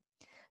eating.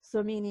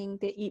 So meaning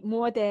they eat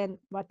more than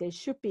what they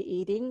should be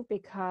eating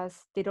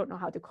because they don't know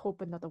how to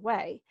cope another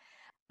way.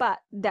 But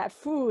that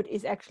food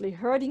is actually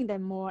hurting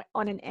them more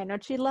on an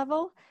energy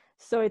level.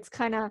 So it's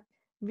kind of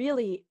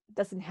really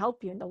doesn't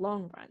help you in the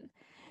long run.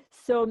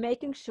 So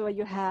making sure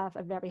you have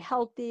a very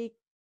healthy,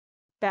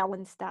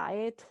 balanced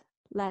diet,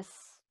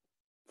 less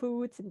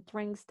foods and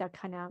drinks that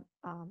kind of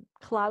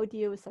cloud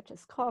you, such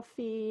as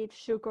coffee,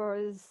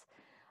 sugars,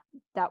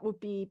 that would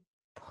be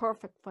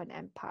perfect for an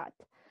empath.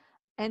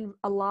 And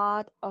a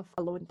lot of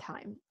alone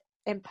time.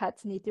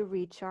 Empaths need to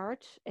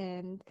recharge,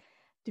 and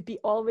to be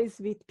always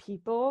with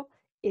people,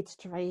 it's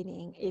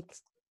draining.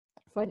 It's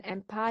for an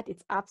empath,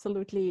 it's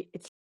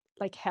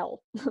like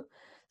hell.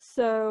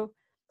 So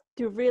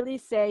to really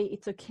say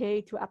it's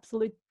okay to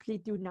absolutely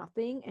do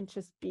nothing and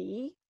just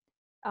be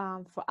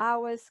for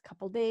hours,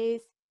 couple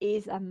days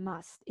is a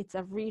must. It's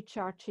a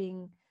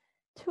recharging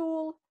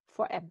tool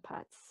for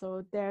empaths.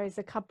 So there is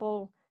a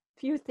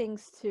few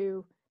things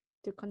to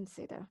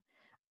consider.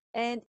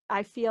 And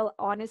I feel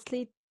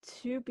honestly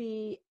to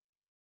be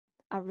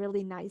a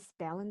really nice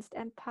balanced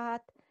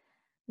empath,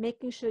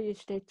 making sure you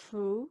stay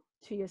true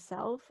to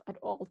yourself at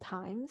all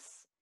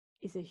times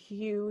is a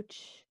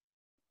huge,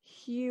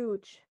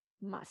 huge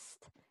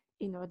must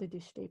in order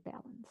to stay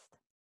balanced.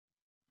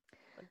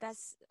 Well,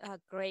 that's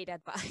great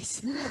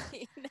advice. I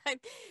mean,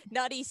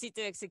 not easy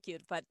to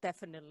execute, but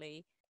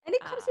definitely. And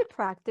it comes Uh, with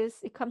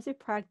practice. It comes with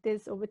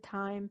practice over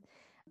time.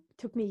 It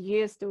took me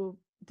years to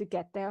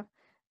get there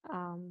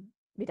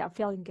without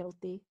feeling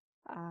guilty.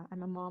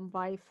 I'm a mom,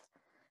 wife,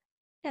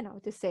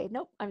 to say,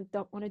 nope, I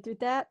don't want to do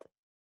that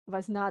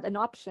was not an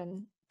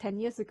option 10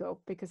 years ago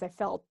because I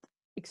felt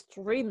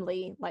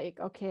extremely like,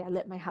 okay, I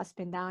let my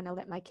husband down, I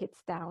let my kids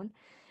down.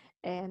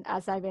 And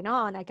as I went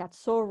on, I got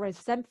so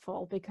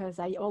resentful because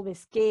I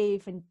always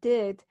gave and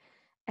did,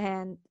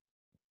 and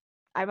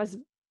I was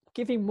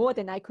giving more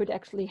than I could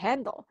actually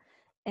handle.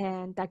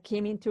 And that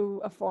came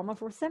into a form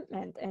of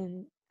resentment.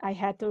 And I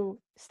had to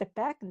step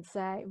back and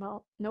say,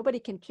 well, nobody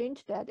can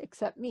change that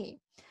except me.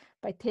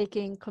 By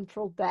taking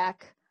control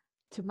back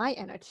to my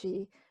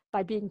energy,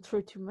 by being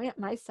true to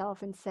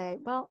myself and say,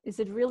 well, is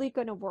it really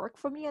going to work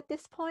for me at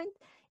this point?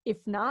 If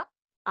not,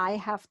 I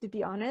have to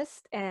be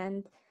honest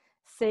and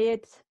say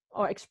it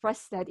or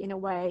express that in a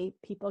way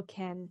people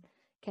can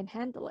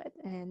handle it.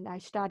 And I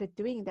started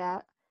doing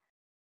that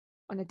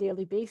on a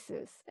daily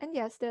basis. And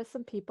yes, there's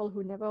some people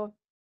who never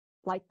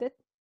liked it,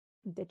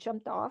 they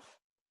jumped off.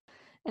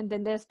 And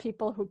then there's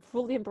people who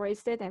fully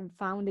embraced it and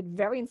found it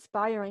very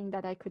inspiring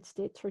that I could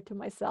stay true to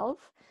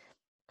myself.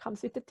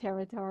 Comes with the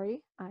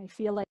territory. I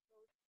feel like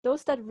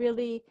those that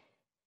really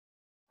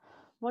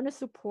want to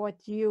support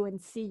you and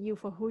see you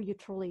for who you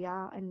truly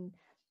are and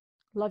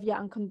love you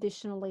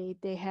unconditionally,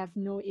 they have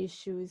no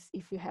issues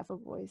if you have a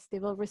voice. They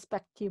will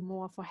respect you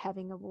more for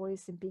having a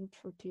voice and being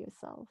true to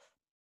yourself.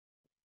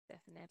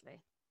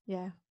 Definitely.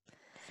 Yeah,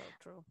 So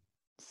true.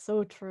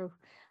 so true.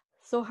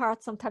 So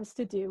hard sometimes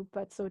to do,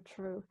 but so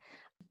true.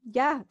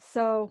 Yeah,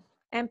 so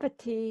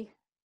empathy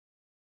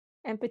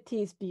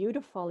empathy is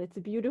beautiful. It's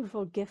a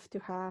beautiful gift to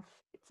have.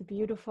 It's a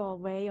beautiful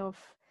way of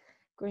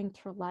going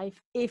through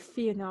life if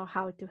you know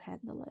how to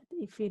handle it,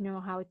 if you know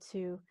how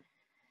to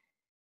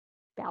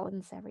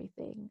balance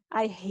everything.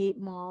 I hate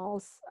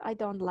malls. I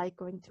don't like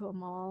going to a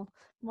mall.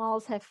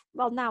 Malls have,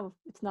 well, now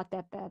it's not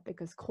that bad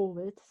because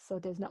COVID, so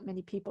there's not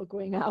many people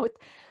going out.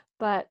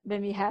 But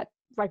when we had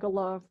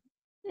regular,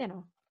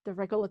 the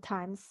regular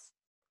times,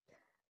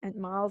 and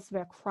malls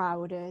were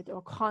crowded,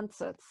 or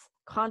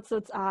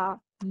concerts are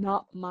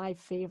not my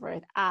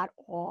favorite at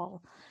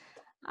all.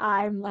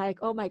 I'm like,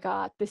 oh my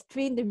god,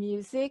 between the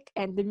music,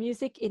 and the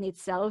music in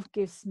itself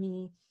gives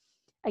me,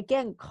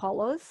 again,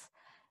 colors.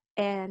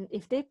 And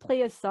if they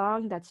play a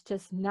song that's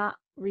just not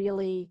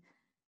really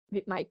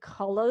with my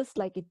colors,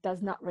 like it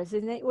does not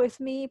resonate with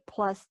me,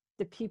 plus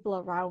the people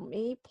around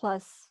me,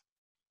 plus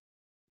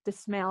the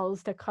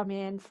smells that come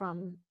in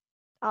from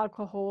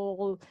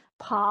alcohol,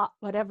 pot,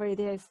 whatever it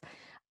is,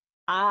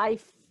 I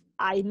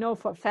I know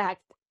for a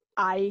fact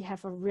I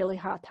have a really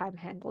hard time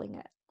handling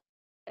it.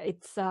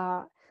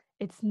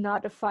 It's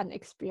not a fun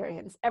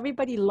experience.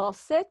 Everybody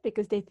loves it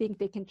because they think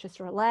they can just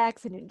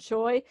relax and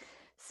enjoy.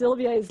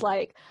 Sylvia is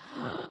like,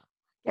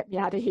 get me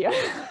out of here.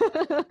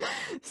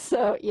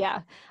 So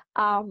yeah,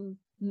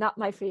 not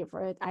my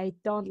favorite. I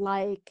don't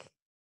like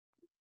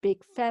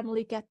big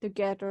family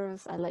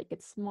get-togethers. I like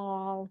it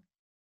small,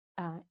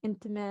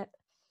 intimate.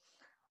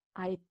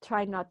 I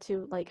try not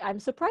to, like, I'm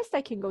surprised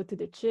I can go to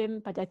the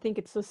gym, but I think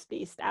it's so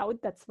spaced out.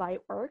 That's why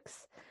it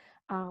works.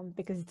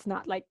 Because it's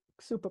not like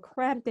super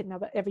cramped and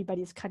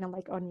everybody's kind of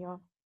like on your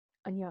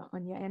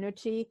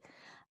energy.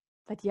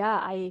 But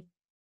yeah,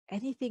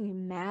 anything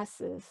in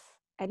masses,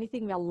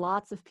 anything where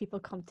lots of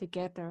people come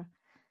together.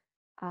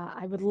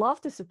 I would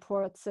love to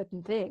support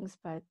certain things,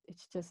 but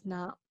it's just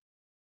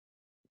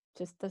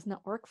does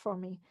not work for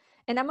me.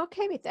 And I'm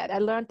okay with that. I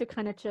learned to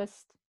kind of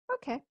just,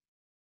 okay,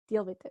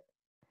 deal with it.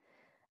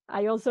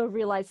 I also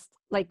realized,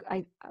 like,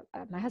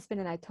 my husband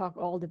and I talk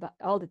all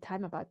the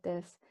time about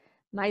this.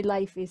 My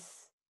life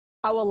is,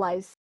 our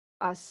lives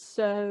are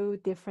so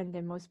different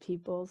than most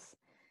people's.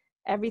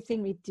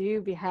 Everything we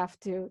do, we have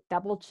to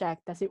double check.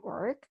 Does it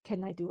work?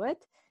 Can I do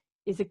it?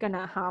 Is it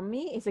gonna harm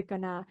me? Is it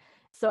gonna...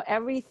 So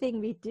everything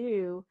we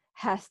do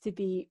has to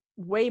be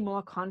way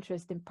more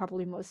conscious than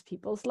probably most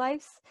people's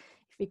lives.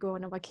 If we go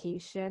on a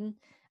vacation,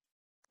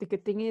 the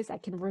good thing is I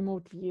can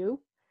remote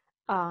view.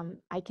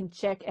 I can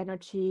check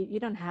energy. You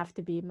don't have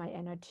to be in my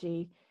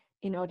energy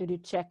in order to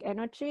check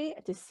energy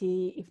to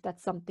see if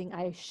that's something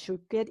I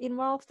should get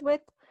involved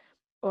with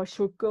or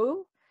should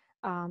go.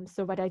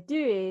 So what I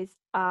do is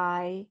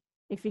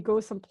if we go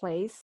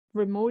someplace,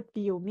 remote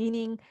view,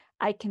 meaning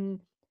I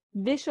can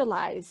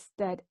visualize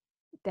that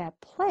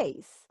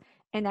place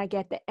and I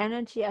get the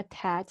energy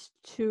attached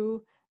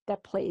to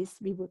that place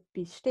we would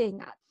be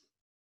staying at.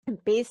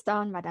 And based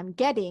on what I'm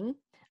getting,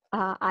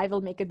 I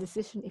will make a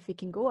decision if we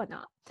can go or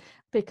not.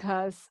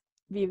 Because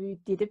we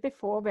did it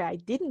before where I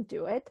didn't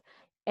do it,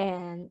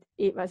 and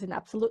it was an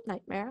absolute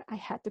nightmare. I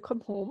had to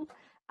come home.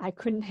 I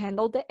couldn't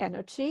handle the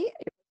energy.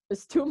 It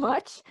was too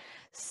much.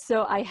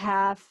 So I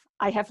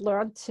have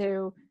learned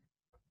to...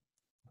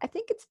 I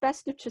think it's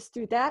best to just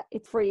do that.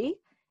 It's free,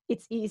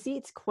 it's easy,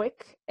 it's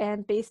quick,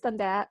 and based on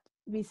that,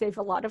 we save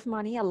a lot of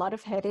money, a lot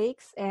of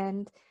headaches,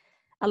 and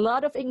a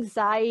lot of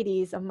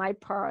anxieties on my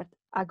part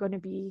are going to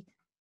be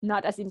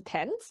not as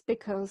intense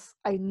because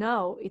I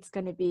know it's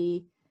going to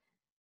be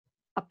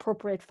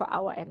appropriate for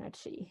our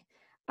energy.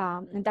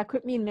 And that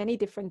could mean many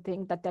different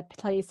things, that that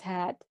place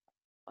had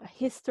a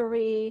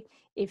history,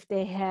 if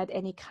they had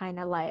any kind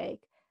of like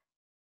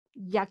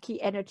yucky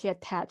energy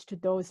attached to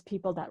those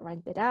people that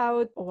rent it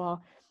out, or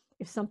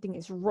if something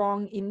is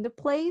wrong in the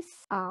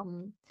place.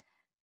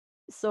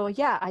 So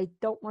yeah, I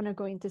don't want to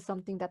go into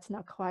something that's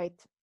not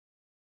quite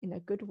in a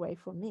good way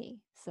for me.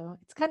 So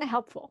it's kind of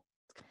helpful.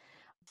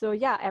 So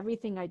yeah,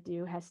 everything I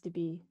do has to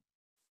be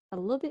a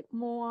little bit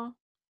more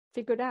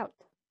figured out.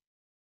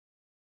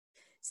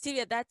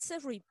 Sylvia,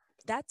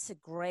 that's a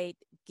great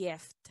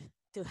gift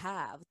to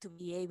have, to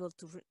be able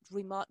to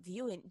remote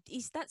viewing.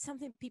 Is that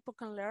something people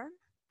can learn?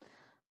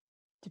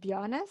 To be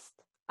honest,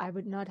 I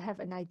would not have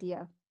an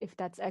idea if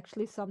that's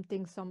actually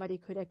something somebody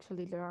could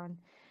actually learn.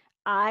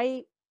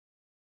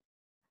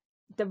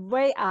 The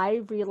way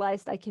I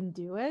realized I can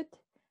do it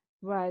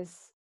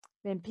was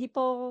when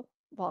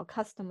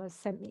customers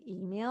sent me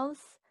emails,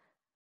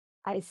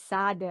 I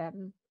saw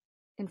them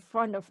in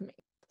front of me.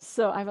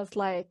 So I was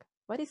like,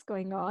 what is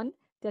going on?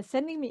 They're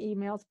sending me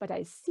emails, but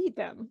I see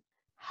them.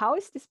 How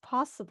is this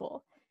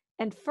possible?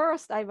 And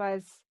first I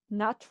was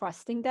not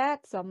trusting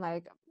that. So I'm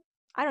like,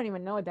 I don't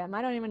even know them.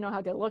 I don't even know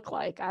how they look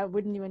like. I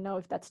wouldn't even know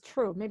if that's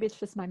true. Maybe it's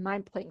just my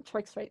mind playing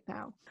tricks right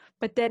now.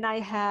 But then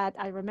I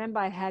remember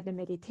I had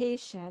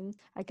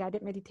a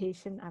guided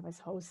meditation I was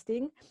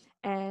hosting.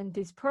 And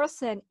this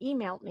person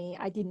emailed me.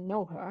 I didn't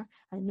know her,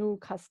 a new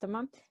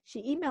customer.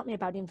 She emailed me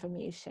about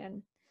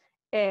information.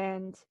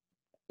 And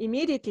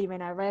immediately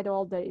when I read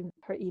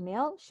her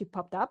email, she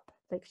popped up,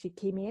 like she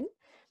came in,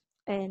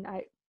 and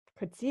I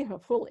could see her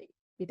fully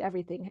with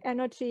everything,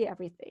 energy,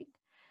 everything.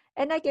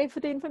 And I gave her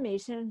the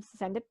information,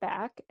 sent it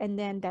back. And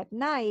then that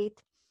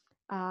night,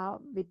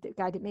 with the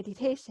guided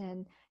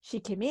meditation, she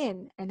came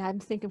in, and I'm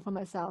thinking for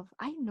myself,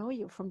 I know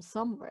you from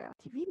somewhere.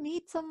 Did we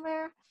meet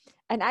somewhere?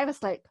 And I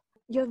was like,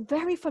 you're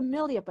very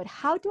familiar, but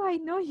how do I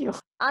know you?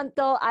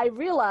 Until I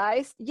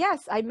realized,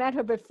 yes, I met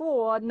her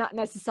before, not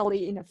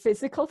necessarily in a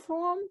physical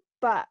form,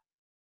 but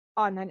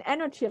on an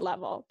energy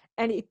level.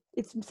 And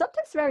it's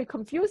sometimes very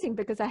confusing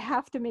because I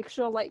have to make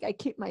sure like I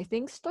keep my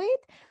things straight,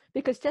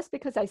 because just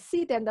because I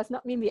see them does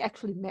not mean we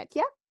actually met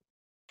yet.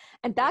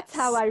 And that's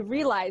how Yes. I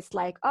realized,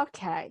 like,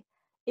 okay,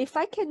 if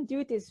I can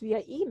do this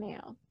via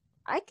email,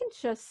 I can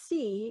just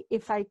see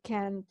if I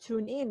can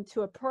tune in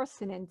to a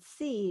person and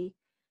see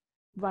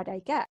what I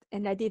get.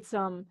 And I did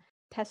some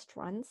test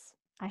runs.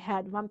 I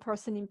had one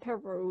person in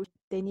Peru,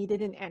 they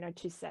needed an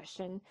energy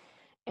session.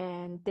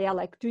 And they're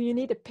like, do you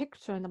need a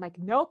picture? And I'm like,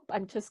 nope,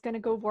 I'm just going to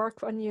go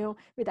work on you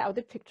without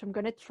a picture. I'm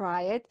going to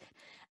try it.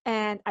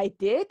 And I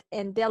did.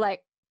 And they're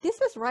like, this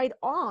was right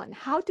on.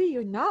 How do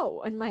you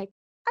know? And I'm like,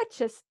 I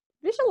just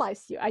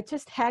visualized you. I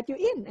just had you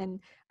in,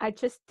 and I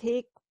just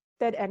take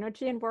that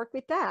energy and work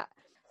with that.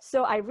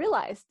 So I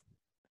realized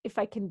if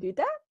I can do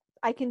that,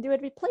 I can do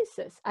it with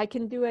places. I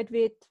can do it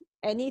with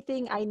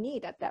anything I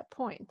need at that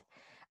point,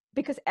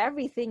 because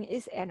everything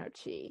is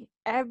energy.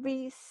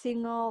 Every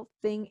single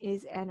thing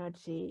is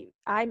energy.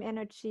 I'm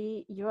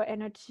energy, your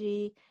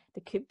energy,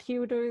 the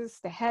computers,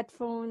 the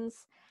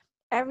headphones,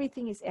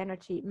 everything is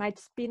energy. It might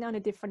spin on a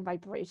different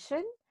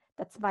vibration.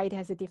 That's why it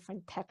has a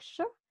different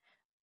texture,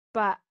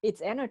 but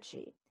it's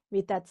energy.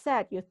 With that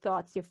said, your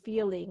thoughts, your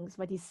feelings,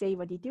 what you say,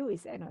 what you do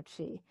is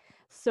energy.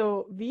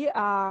 So we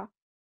are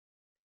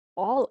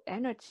all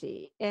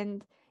energy.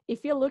 And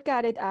if you look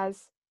at it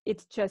as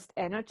it's just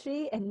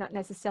energy and not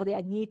necessarily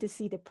I need to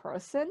see the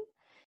person,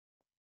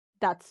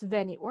 that's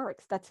when it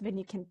works. That's when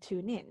you can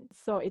tune in.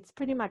 So it's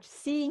pretty much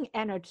seeing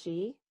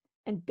energy,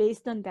 and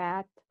based on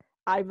that,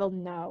 I will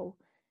know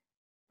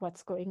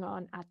what's going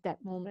on at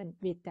that moment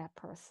with that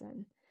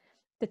person.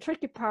 The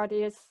tricky part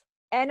is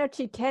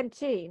energy can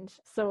change.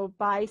 So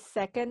by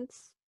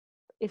seconds,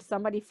 if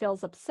somebody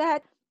feels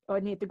upset or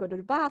need to go to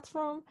the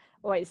bathroom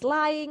or is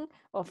lying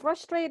or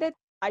frustrated,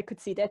 I could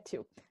see that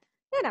too.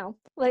 You know,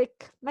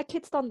 like my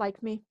kids don't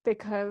like me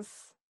because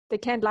they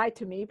can't lie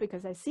to me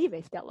because I see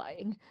if they're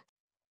lying.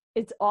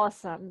 It's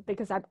awesome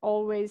because I'm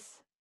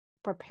always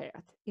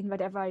prepared in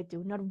whatever I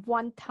do. Not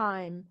one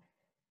time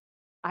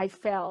I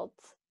felt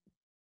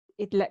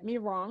it led me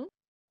wrong,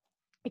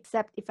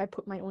 except if I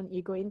put my own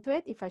ego into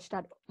it. If I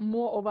start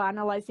more over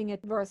analyzing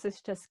it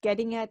versus just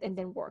getting it and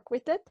then work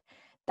with it,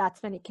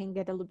 that's when it can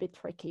get a little bit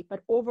tricky.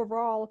 But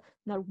overall,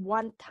 not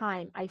one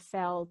time I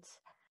felt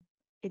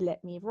it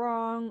led me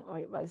wrong or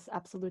it was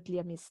absolutely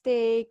a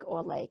mistake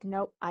or like,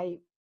 nope, I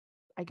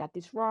got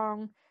this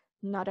wrong.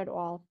 Not at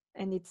all.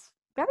 And it's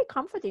very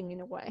comforting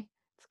in a way.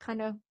 It's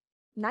kind of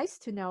nice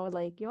to know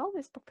like you're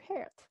always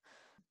prepared.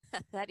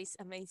 That is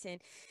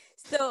amazing.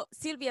 So,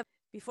 Sylvia,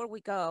 before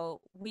we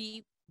go,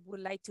 we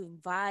would like to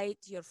invite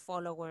your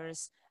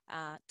followers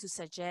to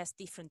suggest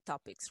different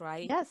topics,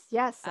 right? Yes,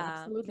 yes, Maybe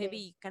absolutely.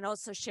 you can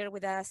also share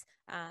with us.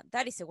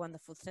 That is a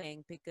wonderful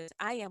thing because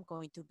I am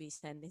going to be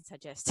sending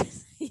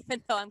suggestions,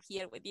 even though I'm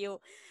here with you,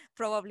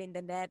 probably in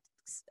the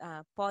next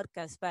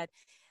podcast. But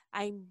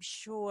I'm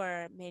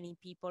sure many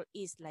people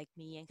is like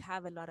me and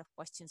have a lot of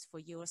questions for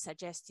you, or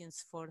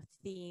suggestions for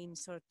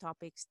themes or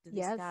topics to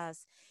Yes.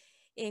 discuss.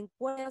 And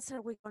what else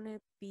are we going to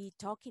be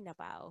talking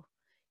about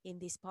in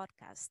these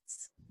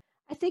podcasts?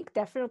 I think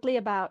definitely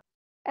about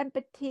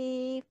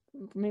empathy,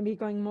 maybe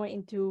going more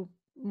into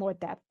more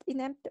depth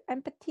in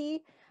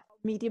empathy.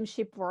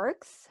 Mediumship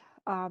works.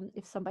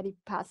 If somebody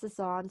passes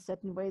on,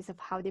 certain ways of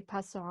how they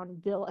pass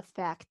on will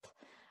affect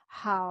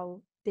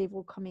how they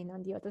will come in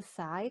on the other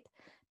side.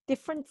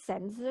 Different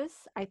senses.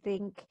 I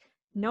think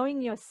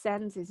knowing your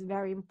sense is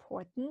very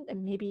important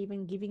and maybe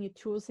even giving you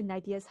tools and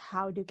ideas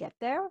how to get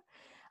there.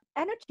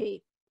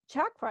 Energy,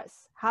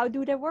 chakras, how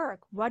do they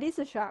work? What is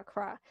a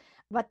chakra?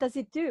 What does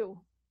it do?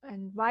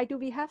 And why do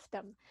we have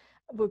them?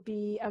 Would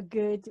be a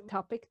good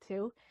topic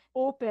too.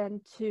 Open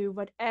to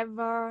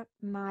whatever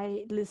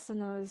my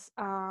listeners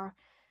are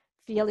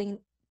feeling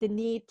the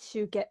need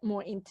to get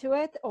more into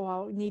it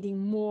or needing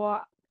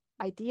more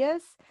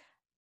ideas.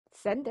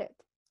 Send it,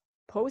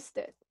 post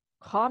it,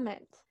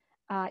 comment,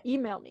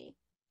 email me,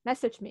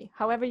 message me,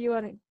 however you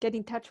want to get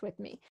in touch with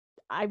me.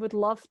 I would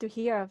love to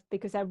hear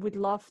because I would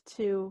love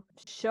to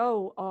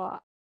show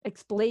or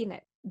explain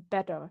it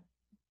better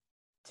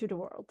to the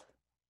world.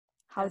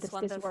 How That's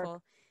does this work?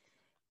 wonderful.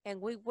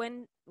 And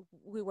when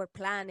we were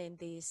planning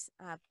this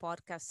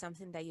podcast,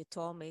 something that you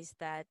told me is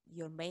that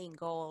your main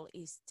goal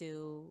is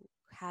to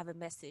have a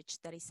message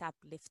that is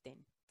uplifting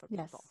for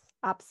Yes, people.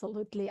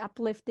 absolutely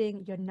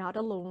uplifting. You're not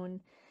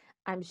alone.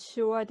 I'm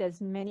sure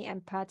there's many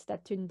empaths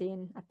that tuned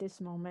in at this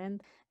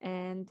moment,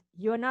 and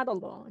you're not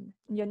alone.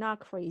 You're not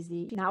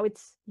crazy. Now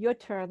it's your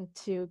turn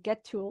to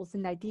get tools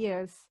and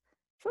ideas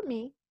from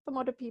me, from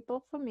other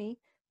people, from me,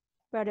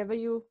 wherever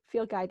you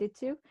feel guided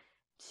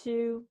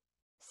to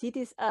see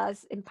this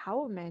as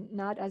empowerment,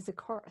 not as a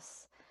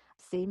curse.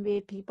 Same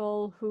with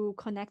people who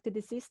connect to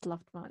deceased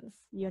loved ones.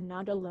 You're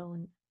not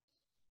alone.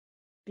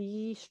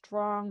 Be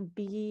strong,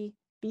 be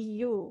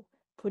you.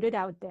 Put it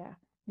out there.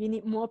 We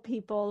need more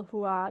people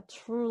who are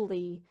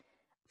truly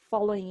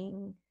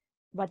following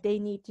what they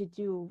need to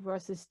do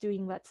versus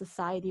doing what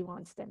society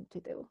wants them to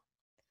do.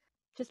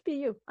 Just be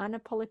you,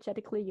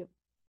 unapologetically you.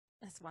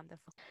 That's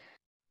wonderful.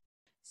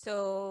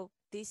 So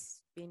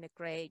this been a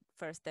great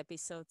first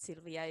episode,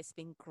 Sylvia. It's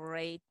been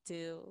great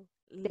to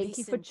Thank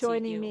you for listen to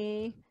joining you.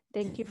 me.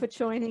 Thank you for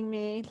joining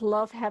me.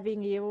 Love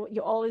having you.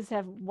 You always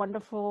have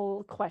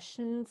wonderful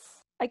questions.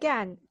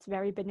 Again, it's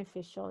very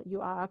beneficial.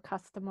 You are a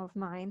customer of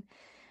mine.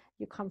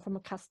 You come from a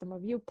customer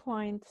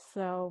viewpoint.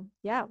 So,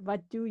 yeah,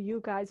 what do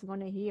you guys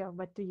want to hear?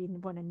 What do you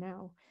want to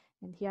know?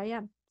 And here I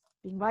am,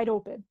 being wide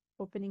open,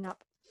 opening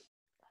up.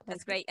 Love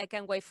That's it. great. I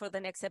can't wait for the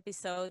next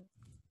episode.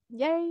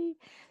 Yay!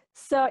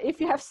 So if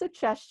you have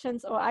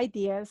suggestions or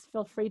ideas,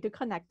 feel free to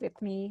connect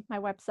with me. My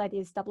website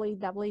is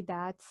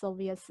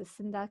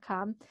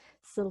www.sylviasisson.com,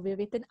 Sylvia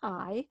with an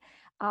I,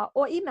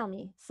 or email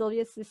me,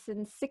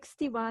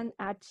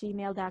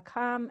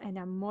 sylviasisson61@gmail.com, and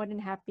I'm more than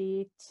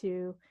happy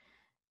to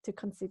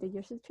consider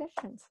your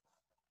suggestions.